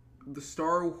Star Wars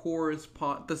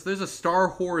there's a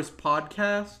Star Wars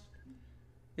podcast?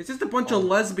 It's just a bunch of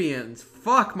lesbians.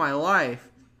 Fuck my life.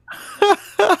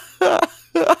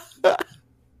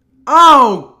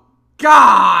 Oh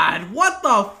God! What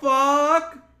the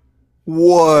fuck?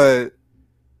 What?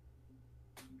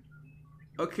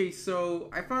 Okay,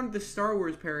 so I found this Star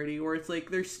Wars parody where it's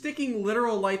like they're sticking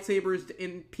literal lightsabers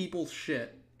in people's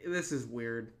shit. This is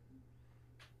weird.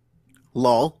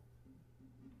 Lol.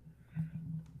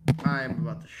 I'm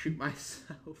about to shoot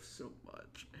myself so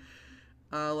much.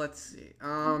 Let's see.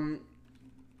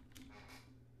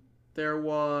 There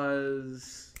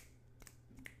was...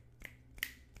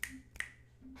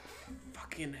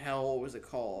 Fucking hell, what was it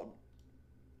called?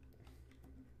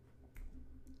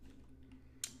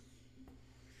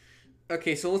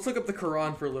 Okay, so let's look up the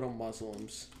Quran for little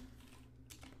Muslims.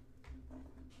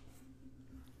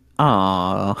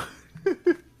 Aww.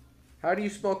 How do you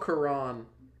spell Quran?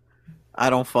 I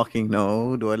don't fucking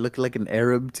know. Do I look like an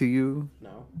Arab to you?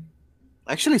 No.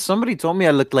 Actually, somebody told me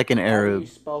I looked like an How do Arab. you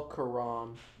spell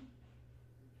Quran?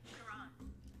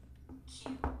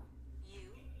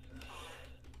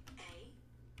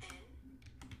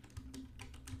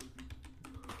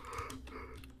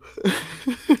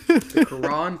 The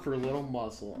Quran for little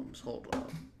Muslims. Hold on.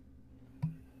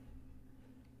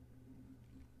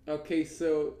 Okay,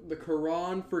 so the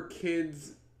Quran for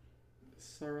kids.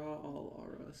 Surah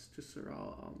al-Aras to Surah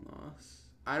al-Nas.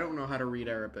 I don't know how to read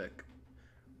Arabic.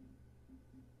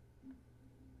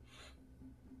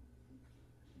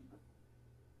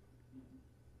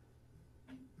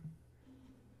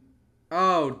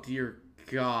 Oh dear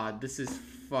God, this is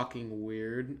fucking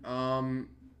weird.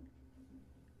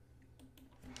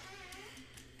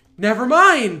 Never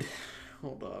mind.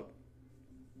 Hold up.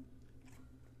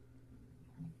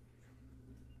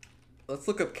 Let's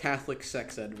look up Catholic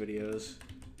sex ed videos.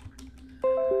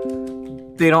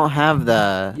 They don't have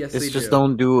that. Yes, it's they just do.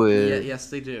 don't do it. Yeah, yes,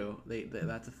 they do. They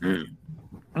that's a thing.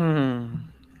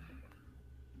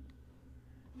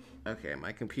 Okay,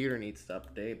 my computer needs to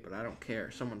update, but I don't care.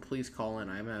 Someone please call in.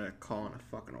 I haven't had a call in a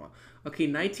fucking while. Okay,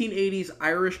 1980s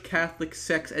Irish Catholic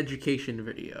sex education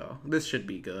video. This should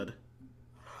be good.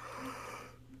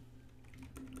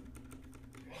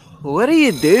 What are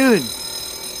you doing?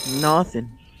 Nothing.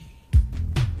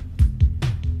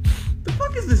 The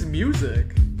fuck is this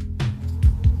music?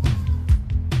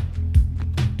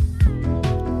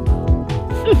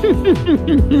 What?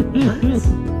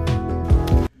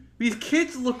 These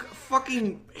kids look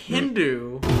fucking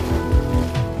Hindu.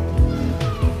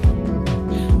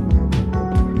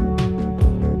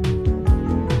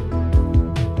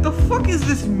 The fuck is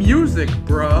this music,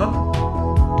 bruh?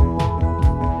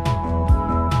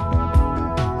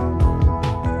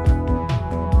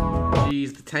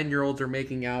 Jeez, the 10-year-olds are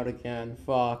making out again.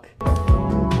 Fuck.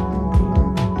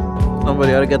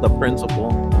 Somebody ought to get the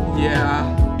principal.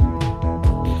 Yeah.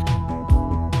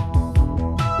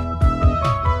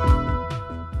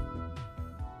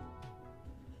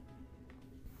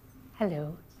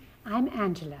 Hello, I'm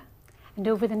Angela, and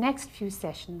over the next few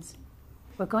sessions,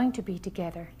 we're going to be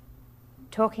together,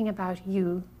 talking about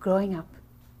you growing up,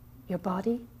 your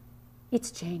body,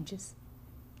 its changes.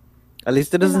 At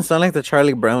least it doesn't sound like the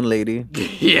Charlie Brown lady.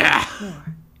 Yeah.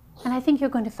 More. And I think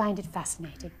you're going to find it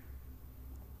fascinating.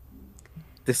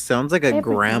 This sounds like a Everything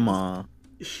grandma.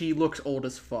 She looks old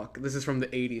as fuck. This is from the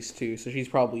 80s too, so she's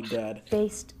probably dead.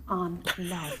 Based on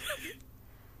love.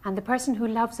 And the person who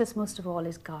loves us most of all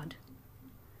is God.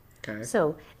 Okay.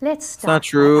 So let's It's start. not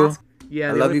true. Yeah,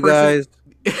 I love you guys.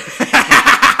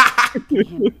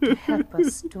 Him to help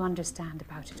us to understand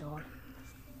about it all.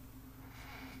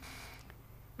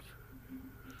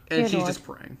 And Dear she's Lord, just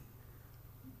praying.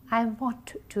 I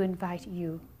want to invite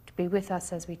you to be with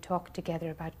us as we talk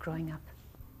together about growing up.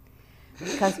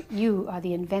 Because you are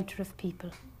the inventor of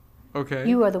people. Okay.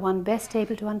 You are the one best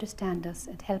able to understand us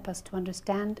and help us to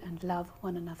understand and love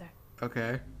one another.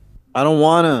 Okay. I don't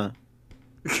wanna.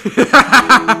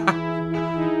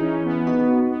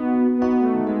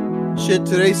 Shit,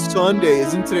 today's Sunday.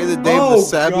 Isn't today the day of the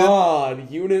Sabbath? Oh God,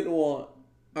 Unit 1.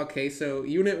 Okay, so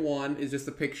Unit 1 is just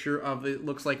a picture of, it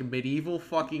looks like medieval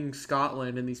fucking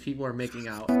Scotland, and these people are making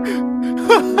out.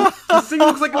 This thing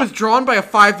looks like it was drawn by a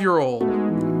 5-year-old.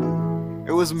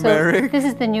 It was So Merrick. this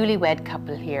is the newlywed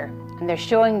couple here, and they're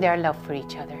showing their love for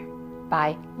each other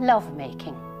by love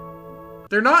making.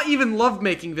 They're not even love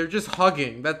making, they're just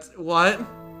hugging. That's what?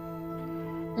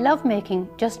 Love making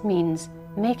just means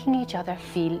making each other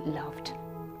feel loved.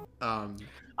 I'm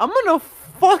gonna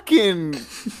fucking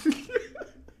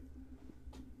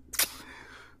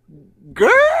girl.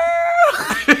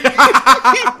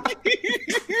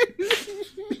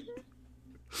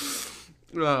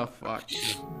 Oh fuck.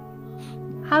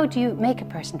 How do you make a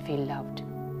person feel loved?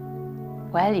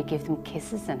 Well, you give them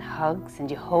kisses and hugs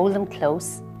and you hold them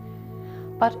close.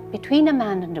 But between a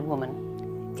man and a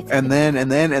woman, it's And then,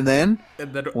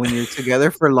 when you're together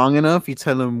for long enough, you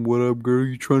tell him, "What up, girl?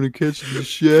 You trying to catch the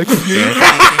shack?"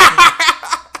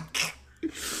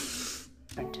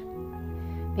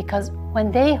 because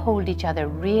when they hold each other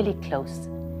really close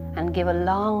and give a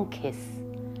long kiss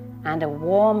and a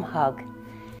warm hug,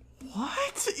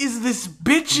 What is this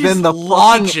bitch's Then the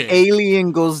logic? fucking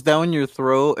alien goes down your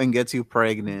throat and gets you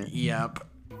pregnant. Yep.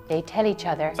 they tell each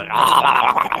other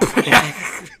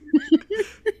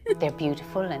they're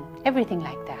beautiful and everything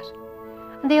like that.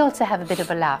 And they also have a bit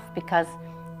of a laugh because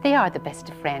they are the best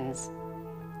of friends.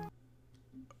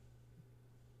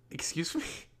 Excuse me?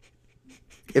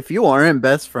 If you aren't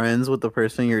best friends with the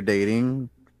person you're dating,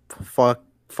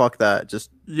 fuck that.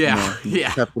 Just Yeah, you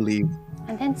just have to leave.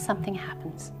 And then something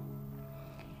happens.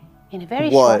 In a very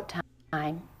What? short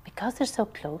time, because they're so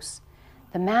close,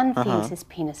 the man feels his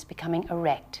penis becoming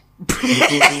erect.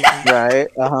 Right?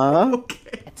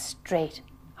 It's straight,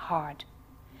 hard.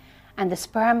 And the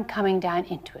sperm coming down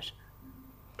into it.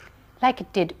 Like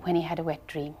it did when he had a wet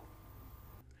dream.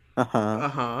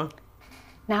 Now,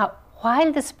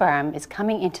 while the sperm is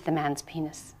coming into the man's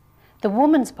penis, the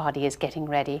woman's body is getting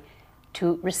ready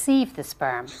to receive the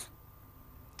sperm.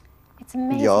 It's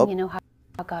amazing, you know, how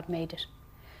God made it.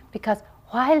 Because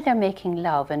while they're making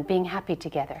love and being happy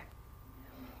together,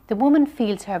 the woman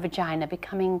feels her vagina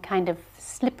becoming kind of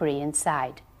slippery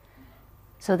inside,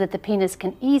 so that the penis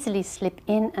can easily slip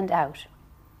in and out.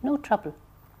 No trouble.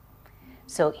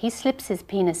 So he slips his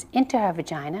penis into her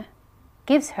vagina,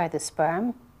 gives her the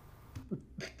sperm.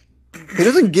 He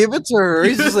doesn't give it to her.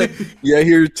 He's just like, yeah,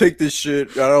 here, take this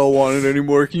shit. I don't want it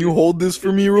anymore. Can you hold this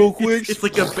for me real quick? It's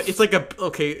like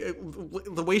okay.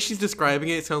 The way she's describing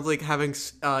it, it sounds like having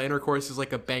intercourse is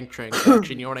like a bank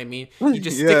transaction. You know what I mean? You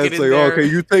just stick it in there. Okay,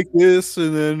 you take this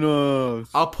and then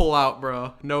I'll pull out,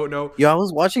 bro. No. Yeah, I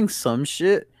was watching some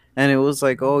shit and it was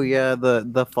like, oh yeah,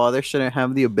 the father shouldn't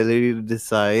have the ability to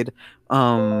decide,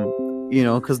 you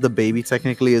know, because the baby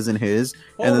technically isn't his.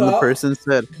 And then the person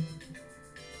said.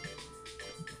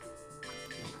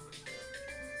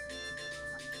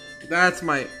 That's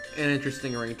an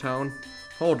interesting ringtone.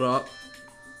 Hold up.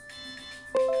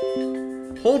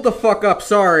 Hold the fuck up,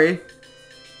 sorry.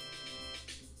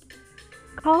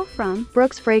 Call from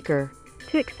Brooks Breaker.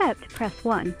 To accept, press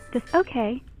 1.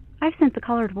 Okay. I've sent the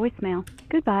caller voicemail.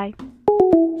 Goodbye.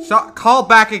 Call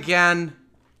back again.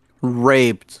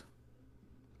 Raped.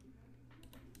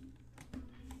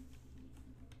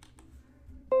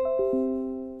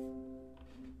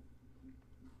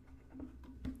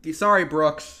 Sorry,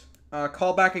 Brooks.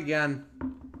 Call back again.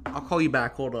 I'll call you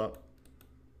back. Hold up.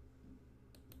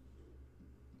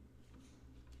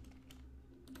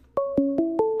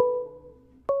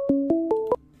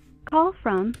 Call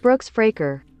from Brooks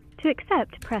Breaker. To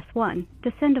accept, press 1.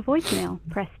 To send a voicemail,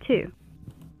 press 2.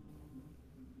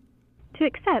 To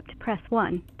accept, press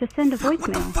 1. To send a voicemail,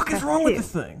 what the fuck press is wrong 2. with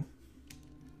this thing?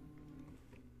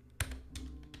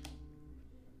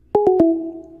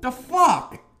 The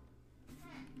fuck?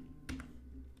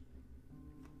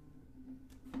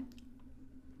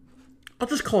 I'll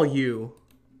just call you.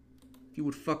 You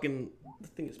would fucking... The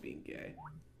thing is being gay.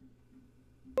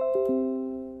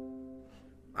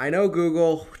 I know,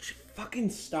 Google. Would you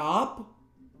fucking stop?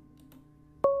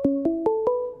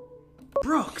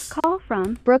 Brooks. Call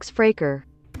from Brooks Breaker.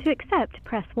 To accept,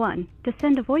 press 1. To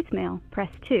send a voicemail, press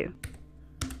 2.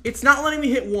 It's not letting me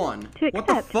hit 1. To What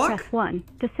the accept, fuck? press 1.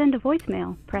 To send a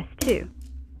voicemail, press 2.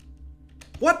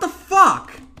 What the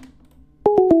fuck?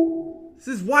 This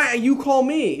is why you call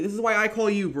me. This is why I call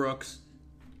you, Brooks.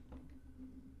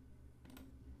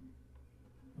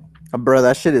 Bro,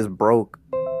 that shit is broke.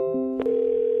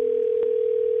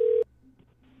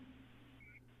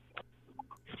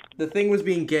 The thing was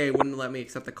being gay, wouldn't let me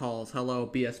accept the calls. Hello,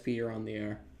 BSP, you're on the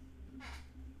air.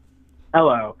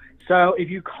 Hello. So if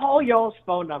you call y'all's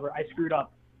phone number, I screwed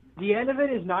up. The end of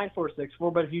it is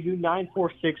 9464, but if you do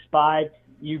 9465,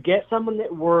 you get someone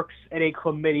that works at a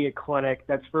chlamydia clinic.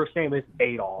 That's first name is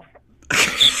Adolf.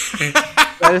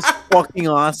 That is fucking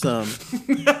awesome.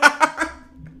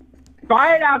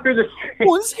 Try it after the stream.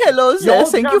 Hello there.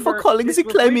 Y'all's Thank you for number calling is the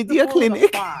chlamydia replaceable with a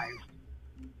clinic. 5.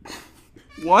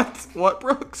 What? What,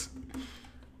 Brooks?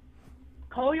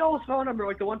 Call y'all's phone number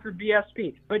like the one for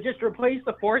BSP, but just replace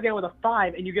the 4 again with a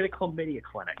 5 and you get a chlamydia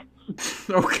clinic.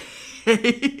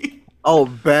 Okay. Oh,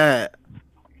 bet.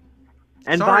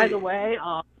 And Sorry. by the way,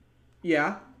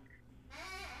 yeah,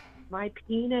 my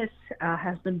penis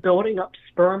has been building up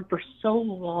sperm for so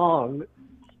long.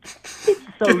 It's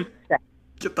so sad.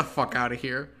 Get the fuck out of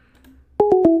here.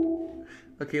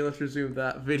 Okay, let's resume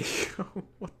that video.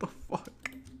 What the fuck?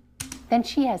 Then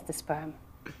she has the sperm.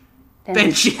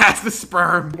 Then she has the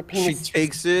sperm. The She penis.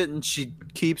 takes it and she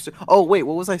keeps it. Oh wait,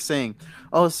 what was I saying?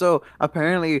 Oh, so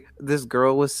apparently this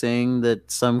girl was saying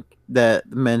that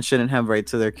men shouldn't have right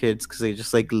to their kids because they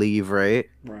just like leave, right?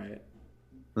 Right.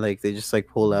 Like they just like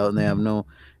pull out and they have no.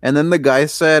 And then the guy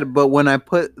said, "But when I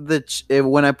put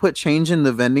change in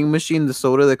the vending machine, the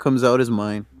soda that comes out is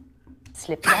mine."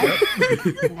 Slips out.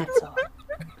 And that's all.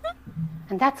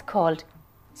 And that's called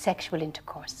sexual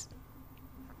intercourse.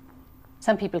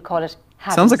 Some people call it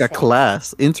having Sounds like a sex.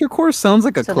 class. Intercourse sounds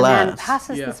like a So class. the man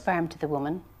passes the sperm to the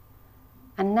woman,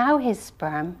 and now his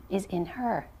sperm is in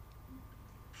her.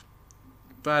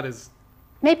 That is...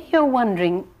 Maybe you're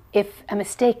wondering if a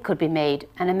mistake could be made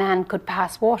and a man could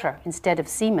pass water instead of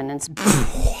semen and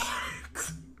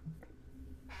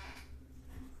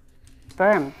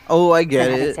sperm. Oh, I get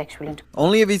from having it. sexual intercourse.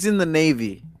 Only if he's in the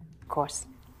Navy. Of course.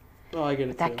 Oh, I get it.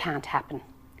 But that too. can't happen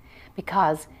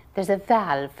because there's a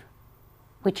valve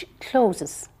which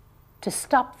closes to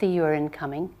stop the urine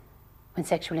coming when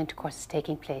sexual intercourse is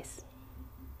taking place.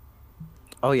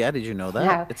 Oh yeah, did you know that?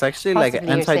 Now, It's actually like an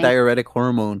possibly you're saying- antidiuretic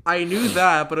hormone. I knew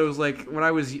that, but it was like when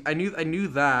I knew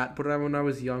that, but when I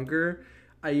was younger,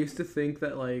 I used to think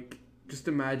that like just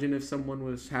imagine if someone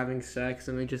was having sex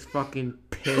and they just fucking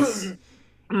piss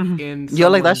in. Yo,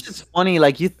 like that's someone's- just funny.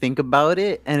 Like you think about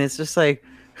it, and it's just like,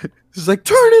 turn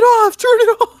it off, turn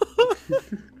it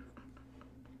off.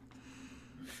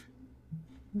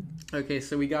 Okay,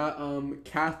 so we got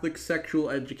Catholic sexual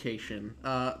education.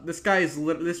 This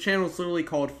channel is literally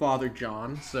called Father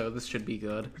John, so this should be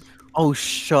good. Oh,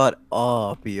 shut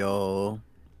up, yo.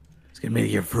 It's gonna make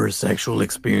your first sexual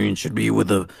experience should be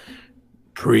with a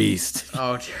priest.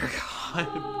 Oh dear God!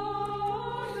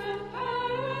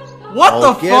 What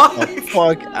the fuck? Get the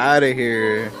fuck out of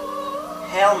here!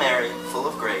 Hail Mary, full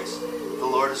of grace, the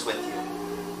Lord is with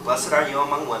you. Blessed are you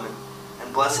among women,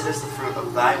 and blessed is the fruit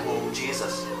of thy womb,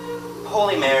 Jesus.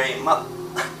 Holy Mary,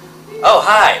 Oh,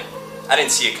 hi! I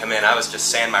didn't see you come in. I was just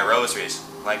saying my rosaries,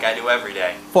 like I do every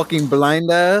day. Fucking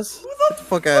blind ass. Get the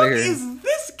fuck out of here. Who is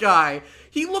this guy?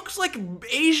 He looks like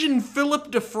Asian Philip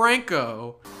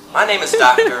DeFranco. My name is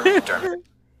Dr. McDermott.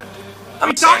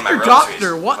 I'm saying my rosaries,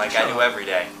 like I do every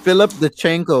day. Philip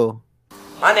DeChenko.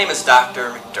 My name is Dr.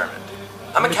 McDermott.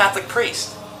 I'm a Catholic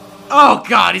priest. Oh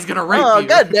God, he's gonna rape you. Oh,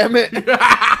 God damn it.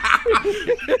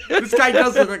 This guy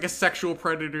does look like a sexual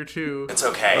predator too. It's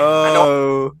okay. I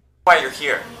know why you're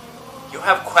here. You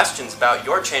have questions about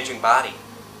your changing body,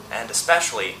 and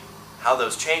especially how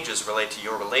those changes relate to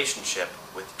your relationship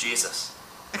with Jesus.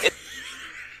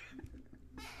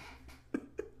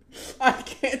 I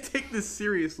can't take this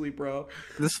seriously, bro.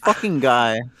 This fucking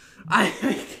guy. I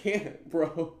can't,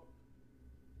 bro.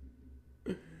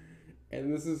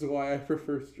 And this is why I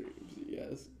prefer streams,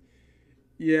 yes.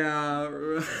 Yeah.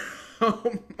 Oh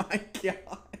my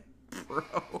God,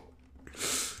 bro.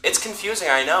 It's confusing,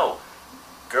 I know.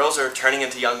 Girls are turning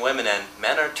into young women and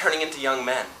men are turning into young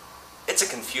men. It's a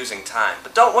confusing time,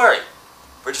 but don't worry.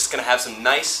 We're just gonna have some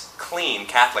nice, clean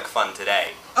Catholic fun today.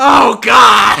 Oh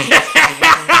God!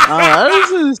 That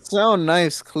doesn't sound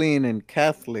nice, clean, and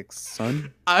Catholic,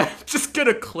 son. I'm just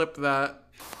gonna clip that.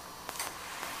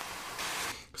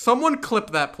 Someone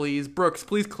clip that, please. Brooks,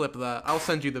 please clip that. I'll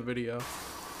send you the video.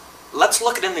 Let's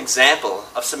look at an example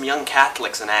of some young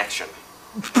Catholics in action.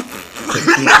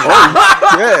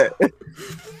 Oh, shit.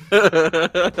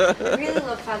 I really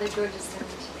love Father George's sermon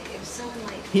today. It was so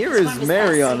enlightening. Here is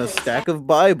Mary on a stack of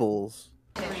Bibles.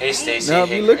 Hey, Stacy. Now, if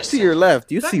you look to your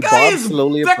left, you see Bob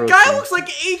slowly That approaching. guy looks like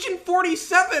Agent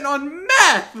 47 on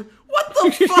meth! What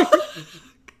the fuck?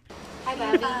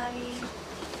 Hi, Bobby.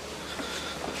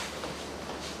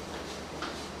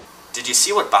 Did you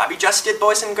see what Bobby just did,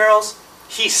 boys and girls?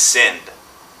 He sinned.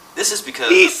 This is because...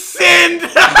 He sinned!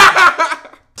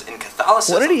 In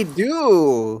Catholicism... What did he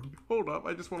do? Hold up,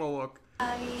 I just want to look.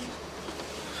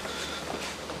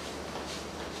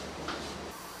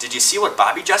 Did you see what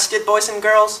Bobby just did, boys and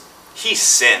girls? He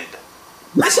sinned.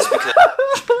 This is because...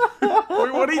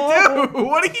 Wait, what'd he do?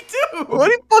 What'd he do?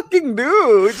 What'd he fucking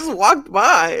do? He just walked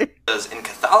by. Because in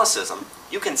Catholicism,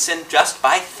 you can sin just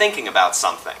by thinking about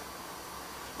something.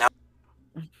 Now,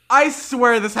 I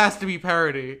swear this has to be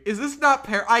parody. Is this not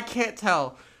I can't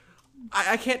tell.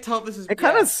 I can't tell if this is... It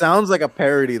kind of sounds like a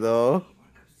parody, though.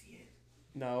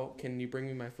 No, can you bring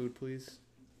me my food, please?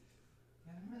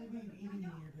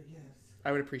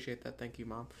 I would appreciate that. Thank you,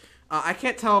 Mom. I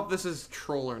can't tell if this is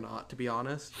troll or not, to be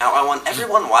honest. Now, I want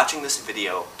everyone watching this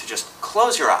video to just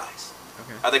close your eyes.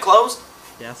 Okay. Are they closed?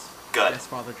 Yes. Good. Yes,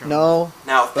 Father John. No,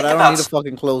 Now, but think I don't about need to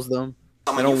fucking close them.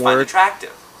 They someone you don't find work.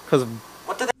 attractive. Because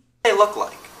What do they look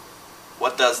like?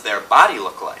 What does their body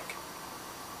look like?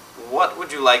 What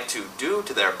would you like to do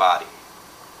to their body?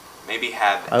 Maybe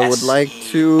have I would like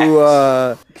SEX. to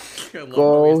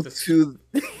go to... to...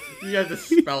 You have to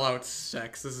spell out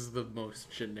sex. This is the most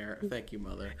generic. Thank you,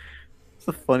 Mother. It's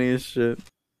the funniest shit.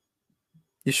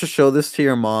 You should show this to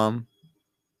your mom.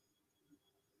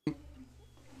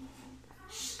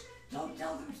 Don't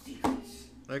tell them secrets.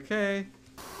 Okay.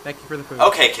 Thank you for the food.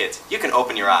 Okay, kids, you can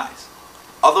open your eyes.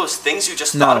 All those things you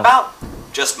just thought about?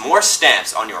 Just more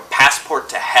stamps on your passport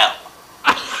to hell.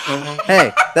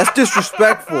 Hey, that's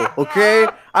disrespectful, okay?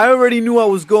 I already knew I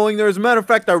was going there. As a matter of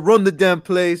fact, I run the damn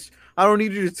place. I don't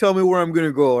need you to tell me where I'm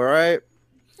gonna go, alright?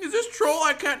 Is this troll?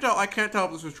 I can't tell. I can't tell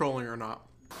if this is trolling or not.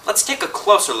 Let's take a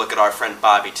closer look at our friend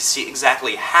Bobby to see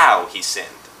exactly how he sinned.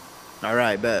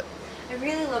 Alright, bet. I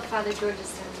really love Father George's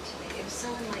sermon today. It was so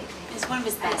enlightening. He's one of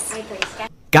his best.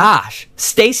 Gosh,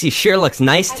 Stacy sure looks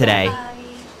nice today.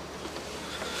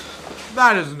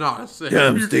 That is not a sin.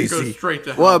 Damn, You can go Stacy. straight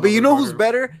to hell. Well, but you know who's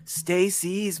better?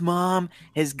 Stacy's mom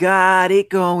has got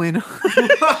it going on.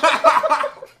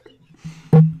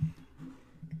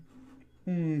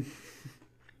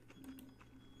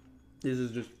 This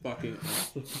is just fucking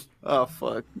awesome. Oh,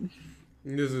 fuck.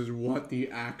 This is what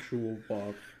the actual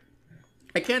fuck.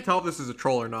 I can't tell if this is a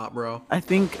troll or not, bro. I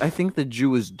think the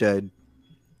Jew is dead.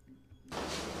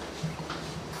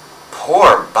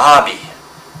 Poor Bobby.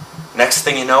 Next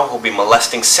thing you know, he'll be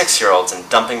molesting 6-year-olds and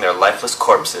dumping their lifeless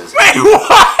corpses. Wait,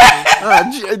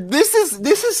 what? This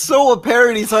is so a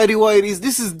parody, Sidey Whiteys.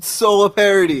 This is so a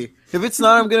parody. If it's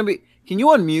not, I'm gonna be. Can you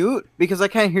unmute? Because I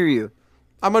can't hear you.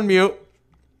 I'm on mute.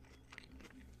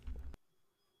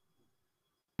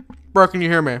 Bro, can you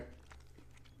hear me?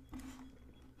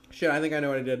 Shit, I think I know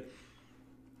what I did.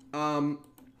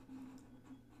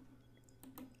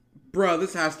 Bro,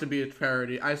 this has to be a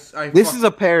parody. This is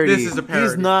a parody. This is a parody.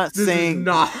 He's not this saying. Is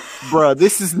not. Bro,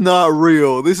 this is not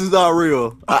real. This is not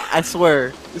real. I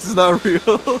swear, this is not real.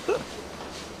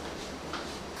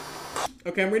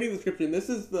 Okay, I'm reading the description. This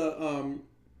is the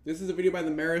This is a video by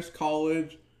the Marist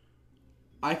College.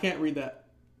 I can't read that.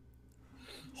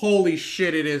 Holy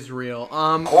shit, it is real.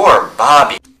 Poor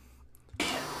Bobby.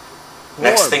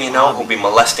 Next thing you know, he'll be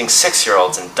molesting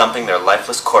 6-year-olds and dumping their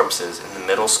lifeless corpses in the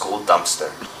middle school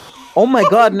dumpster. Oh my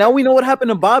god, now we know what happened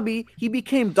to Bobby. He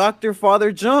became Dr.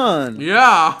 Father John.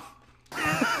 Yeah.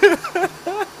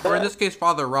 Or in this case,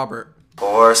 Father Robert.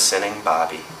 Poor sinning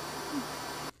Bobby.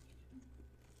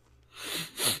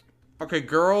 Okay,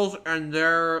 girls and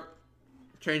their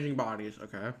changing bodies,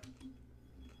 okay.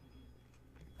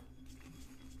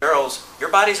 Girls, your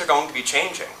bodies are going to be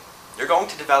changing. You're going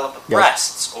to develop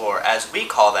breasts, or as we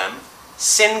call them,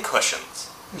 sin cushions.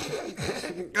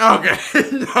 Okay,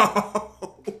 no.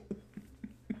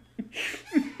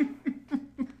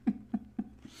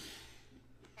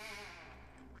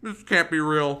 This can't be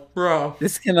real, bro.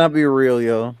 This cannot be real,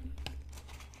 yo.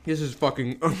 This is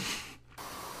fucking...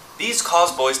 These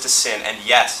cause boys to sin, and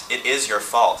yes, it is your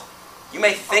fault. You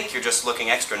may think you're just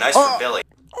looking extra nice for Billy.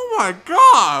 Oh my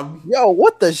god! Yo,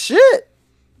 what the shit?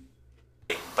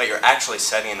 But you're actually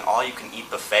setting an all-you-can-eat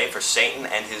buffet for Satan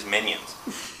and his minions.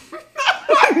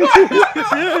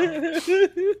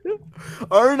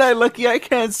 Aren't I lucky I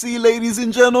can't see, ladies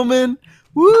and gentlemen?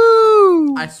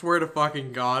 Woo! I swear to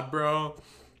fucking God, bro.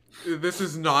 This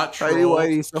is not true. Whitey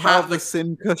Whitey, so how have the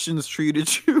sin cushions treated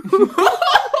you?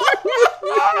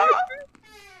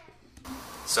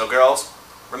 So girls,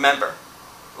 remember,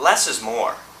 less is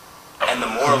more. And the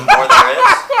more of more there is,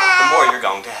 the more you're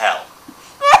going to hell.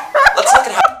 Let's look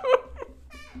at how...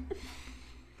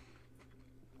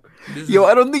 Yo,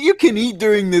 I don't think you can eat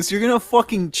during this. You're gonna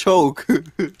fucking choke.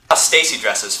 how Stacy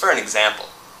dresses, for an example.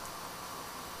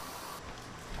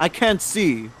 I can't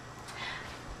see.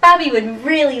 Bobby would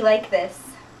really like this.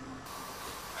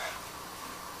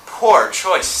 Poor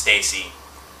choice, Stacy.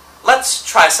 Let's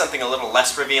try something a little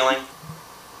less revealing.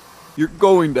 You're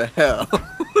going to hell.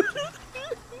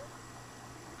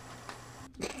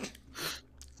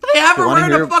 They have her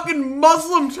wearing a fucking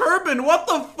Muslim turban. What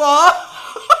the fuck?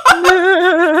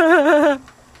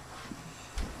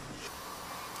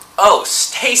 Oh,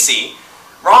 Stacy.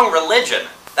 Wrong religion.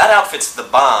 That outfit's the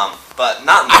bomb, but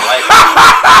not in the right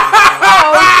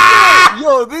way.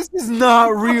 Yo, this is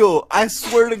not real. I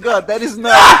swear to God, that is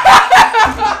not.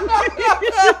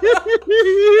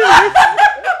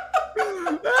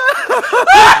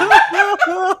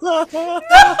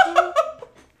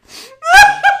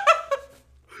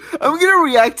 I'm gonna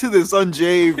react to this on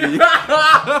JV.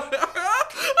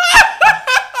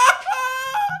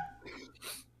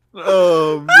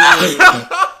 Oh man.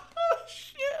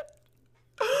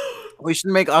 We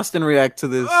should make Austin react to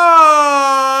this.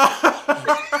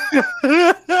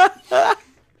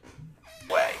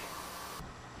 Way.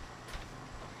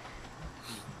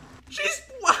 She's...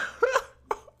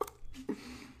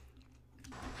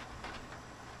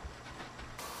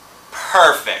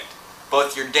 Perfect.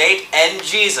 Both your date and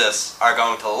Jesus are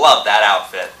going to love that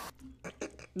outfit.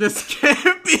 This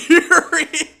can't be real.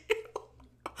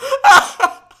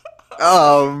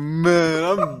 Oh man,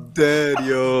 I'm dead,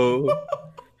 yo.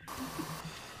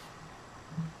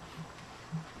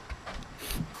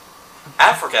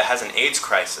 Africa has an AIDS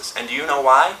crisis, and do you know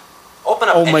why? Open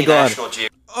up any National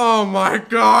Geographic. Oh my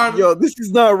god. Yo, this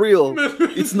is not real.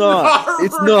 It's not.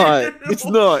 It's not. It's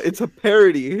not. It's a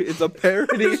parody. It's a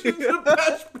parody. This is the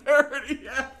best parody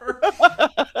ever.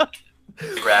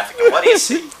 Graphic, and what do you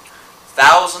see?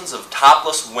 Thousands of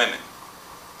topless women.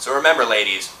 So remember,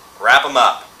 ladies, wrap them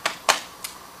up.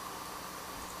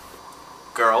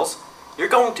 girls, you're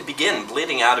going to begin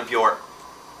bleeding out of your...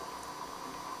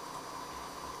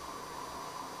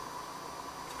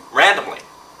 randomly.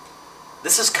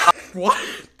 This is what?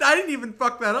 I didn't even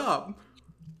fuck that up.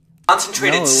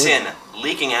 Concentrated sin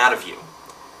leaking out of you.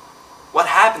 What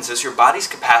happens is your body's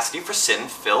capacity for sin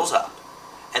fills up,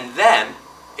 and then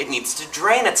it needs to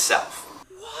drain itself.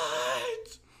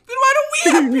 What? Then why don't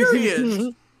we have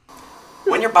periods?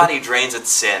 When your body drains its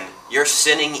sin, you're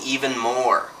sinning even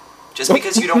more. Just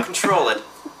because you don't control it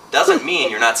doesn't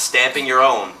mean you're not stamping your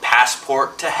own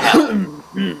passport to hell.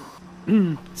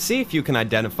 See if you can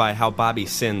identify how Bobby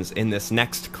sins in this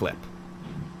next clip.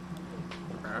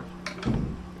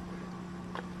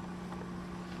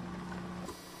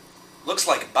 Looks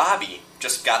like Bobby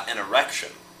just got an erection.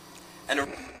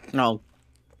 No.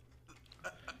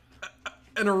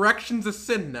 An erection's a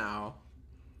sin now.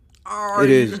 It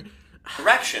is.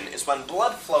 Erection is when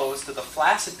blood flows to the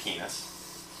flaccid penis,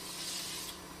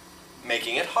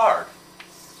 making it hard.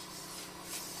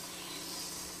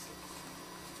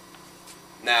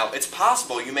 Now, it's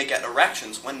possible you may get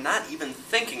erections when not even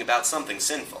thinking about something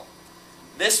sinful.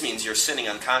 This means you're sinning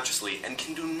unconsciously and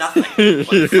can do nothing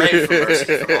but pray for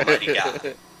mercy from Almighty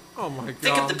God. Oh my God.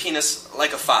 Think of the penis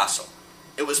like a fossil.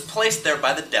 It was placed there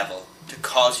by the devil to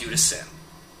cause you to sin.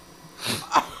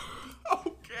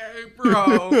 Okay,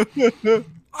 bro.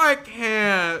 I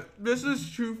can't. This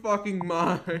is too fucking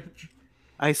much.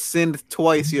 I sinned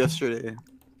twice yesterday.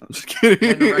 I'm just kidding.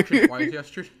 Had an erection twice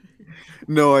yesterday?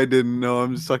 No, I didn't. No,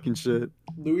 I'm just sucking shit.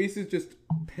 Luis is just...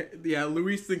 Yeah,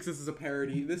 Luis thinks this is a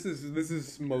parody. This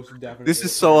is most definitely... This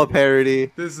is so a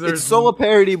parody. It's so a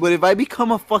parody, but if I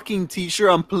become a fucking teacher,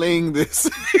 I'm playing this.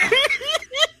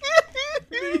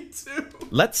 Me too.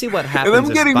 Let's see what And happens I'm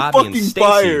if getting Bobby and fucking Stacy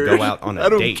fired. go out on a I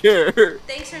don't date. care.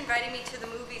 Thanks for inviting me to the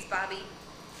movies, Bobby.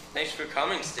 Thanks for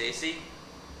coming, Stacy.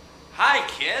 Hi,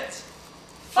 kids.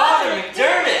 Father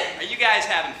McDermott! Are you guys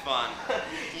having fun?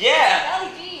 Yeah!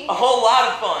 A whole lot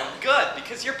of fun. Good,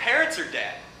 because your parents are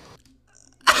dead.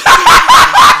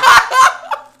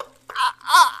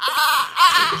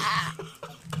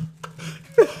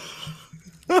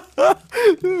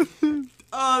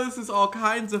 Oh, this is all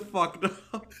kinds of fucked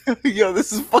up. Yo,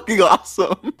 this is fucking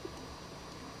awesome.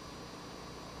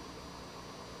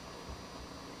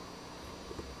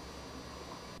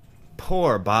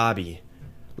 Poor Bobby.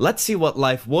 Let's see what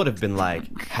life would have been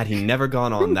like had he never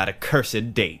gone on that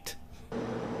accursed date.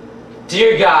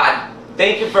 Dear God,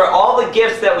 thank you for all the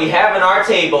gifts that we have on our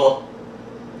table.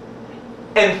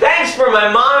 And thanks for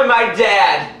my mom and my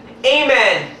dad.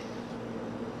 Amen.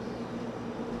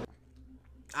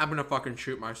 I'm gonna fucking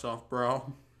shoot myself,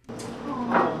 bro.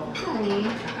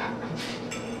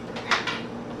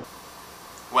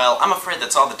 Well, I'm afraid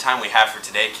that's all the time we have for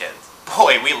today, kids.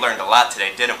 Boy, we learned a lot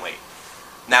today, didn't we?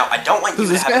 Now, I don't want you Does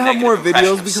to this have guy a have negative more impression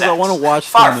videos? of Because sex. I want to watch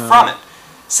Far them. from it.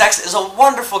 Sex is a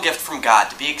wonderful gift from God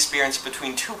to be experienced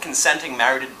between two consenting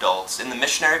married adults in the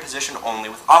missionary position only,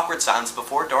 with awkward silence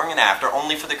before, during, and after,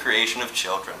 only for the creation of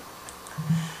children.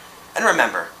 And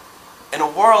remember, in a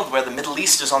world where the Middle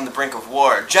East is on the brink of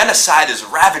war, genocide is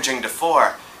ravaging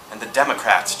Darfur, and the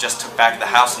Democrats just took back the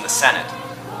House and the Senate,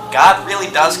 God really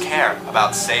does care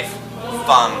about safe,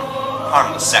 fun,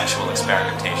 harmless sexual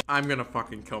experimentation. I'm gonna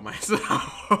fucking kill myself.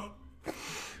 Do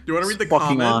you want to read the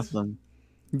Fucking comments? awesome.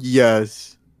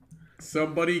 Yes.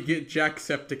 Somebody get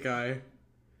Jacksepticeye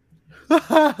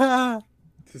to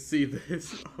see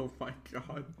this. Oh my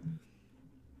God.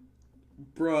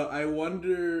 Bruh, I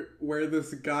wonder where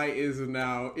this guy is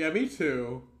now. Yeah, me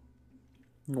too.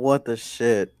 What the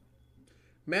shit?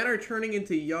 Men are turning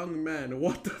into young men.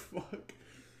 What the fuck?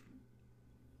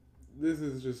 This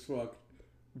is just fucked.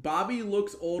 Bobby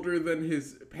looks older than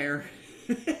his parents.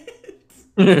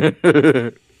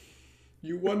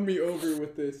 You won me over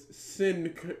with this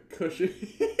sin cushion.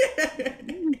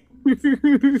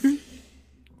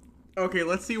 Okay,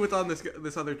 let's see what's on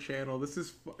this other channel.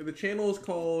 The channel is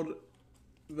called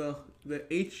the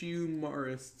HU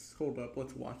Marists. Hold up,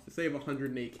 let's watch this. They have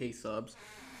 108k subs.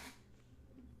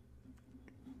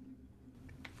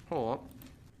 Hold up.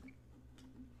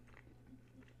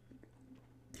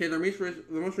 Okay, the most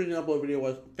recent upload video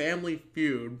was Family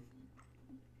Feud.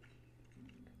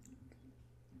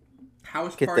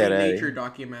 House Get Party that outta Nature here.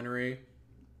 documentary.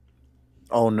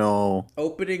 Oh no.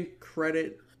 Opening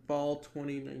credit fall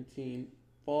 2019.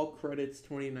 Fall credits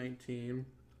 2019.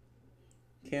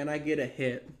 Can I get a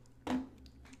hit?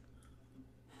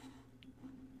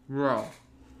 Bro.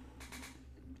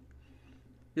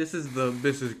 This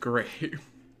is great.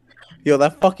 Yo,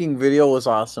 that fucking video was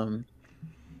awesome.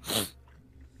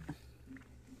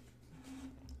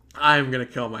 I'm gonna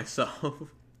kill myself.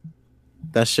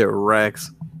 That shit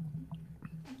wrecks.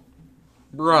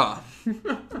 Bruh.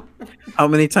 How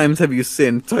many times have you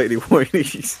sinned, Tiny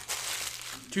Whities?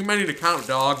 Too many to count,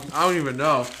 dog. I don't even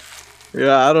know.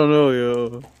 Yeah, I don't know,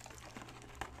 yo.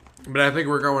 But I think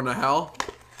we're going to hell.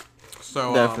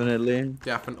 So Definitely.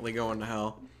 Definitely going to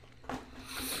hell.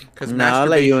 Because Nah, I'll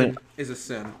let you in. masturbation is a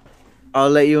sin. I'll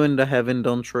let you into heaven,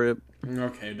 don't trip.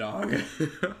 Okay, dog.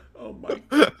 Oh my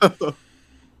god.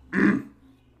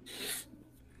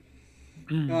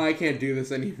 Oh, I can't do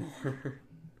this anymore.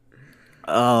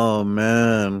 Oh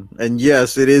man. And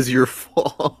yes, it is your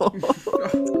fault.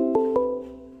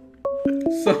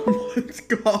 Someone's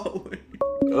calling.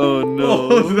 Oh no.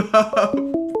 Oh,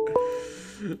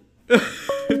 no.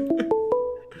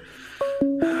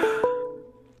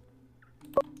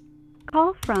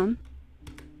 Call from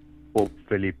Pope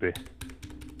Felipe.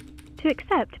 To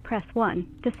accept, press 1.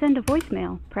 To send a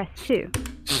voicemail, press 2.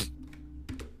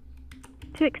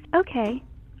 Okay,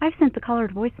 I've sent the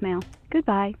colored voicemail.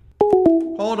 Goodbye.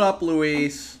 Hold up,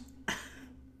 Luis.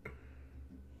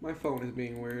 My phone is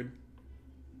being weird.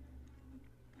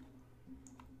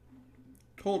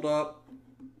 Hold up.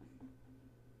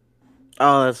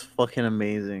 Oh, that's fucking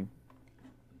amazing.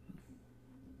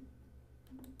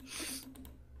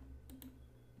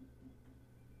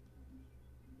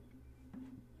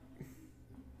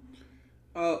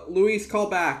 Luis, call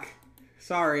back.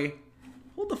 Sorry.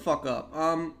 Hold the fuck up.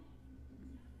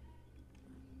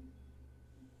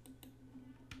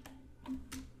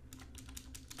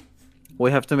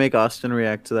 We have to make Austin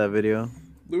react to that video.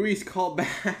 Luis, call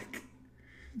back.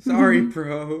 Sorry,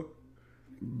 bro.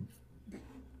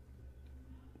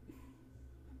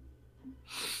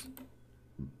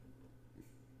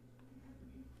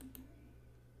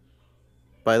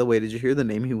 By the way, did you hear the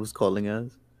name he was calling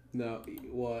us? No,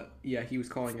 what? Yeah, he was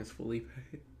calling us Felipe.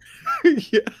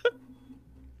 Yeah.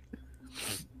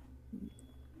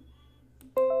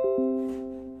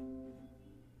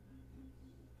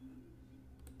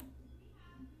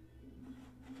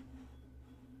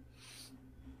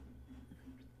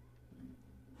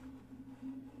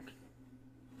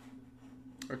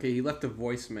 Okay, he left a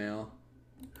voicemail.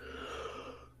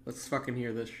 Let's fucking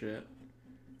hear this shit.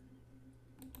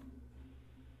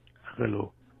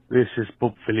 Hello, this is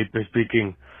Pope Felipe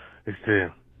speaking.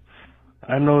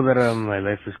 I know that my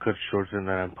life is cut short and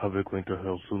that I'm probably going to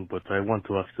hell soon, but I want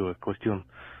to ask you a question.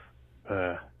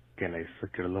 Can I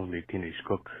suck your lovely teenage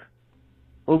cock?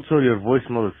 Also, your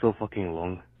voicemail is so fucking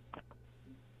long.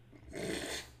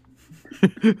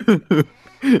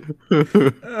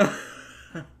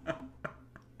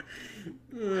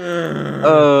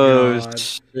 Oh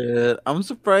God. shit. I'm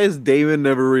surprised Damon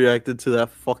never reacted to that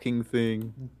fucking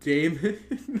thing. Damon?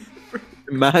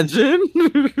 Imagine.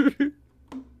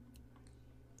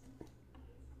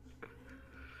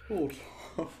 Hold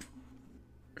up.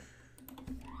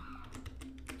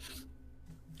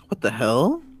 What the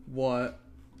hell? What?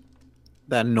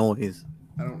 That noise.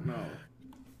 I don't know.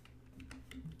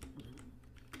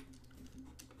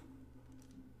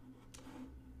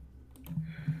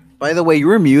 By the way, you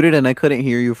were muted and I couldn't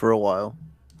hear you for a while.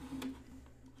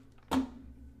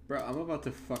 Bro, I'm about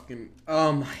to fucking...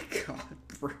 Oh my god,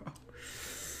 bro.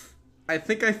 I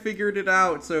think I figured it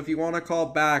out, so if you want to call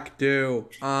back, do.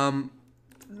 What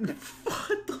the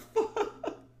fuck?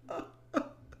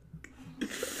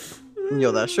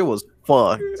 Yo, that shit was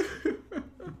fucked.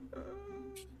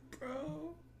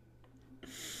 Bro.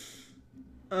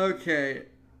 Okay.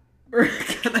 We're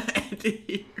gonna end it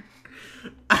here.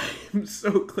 I'm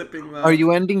so clipping that. Are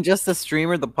you ending just the stream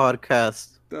or the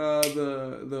podcast?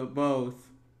 The both.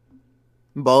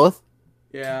 Both?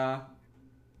 Yeah.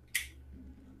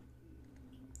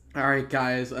 Alright,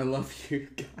 guys. I love you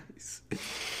guys.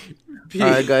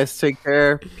 Alright, guys. Take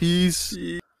care. Peace.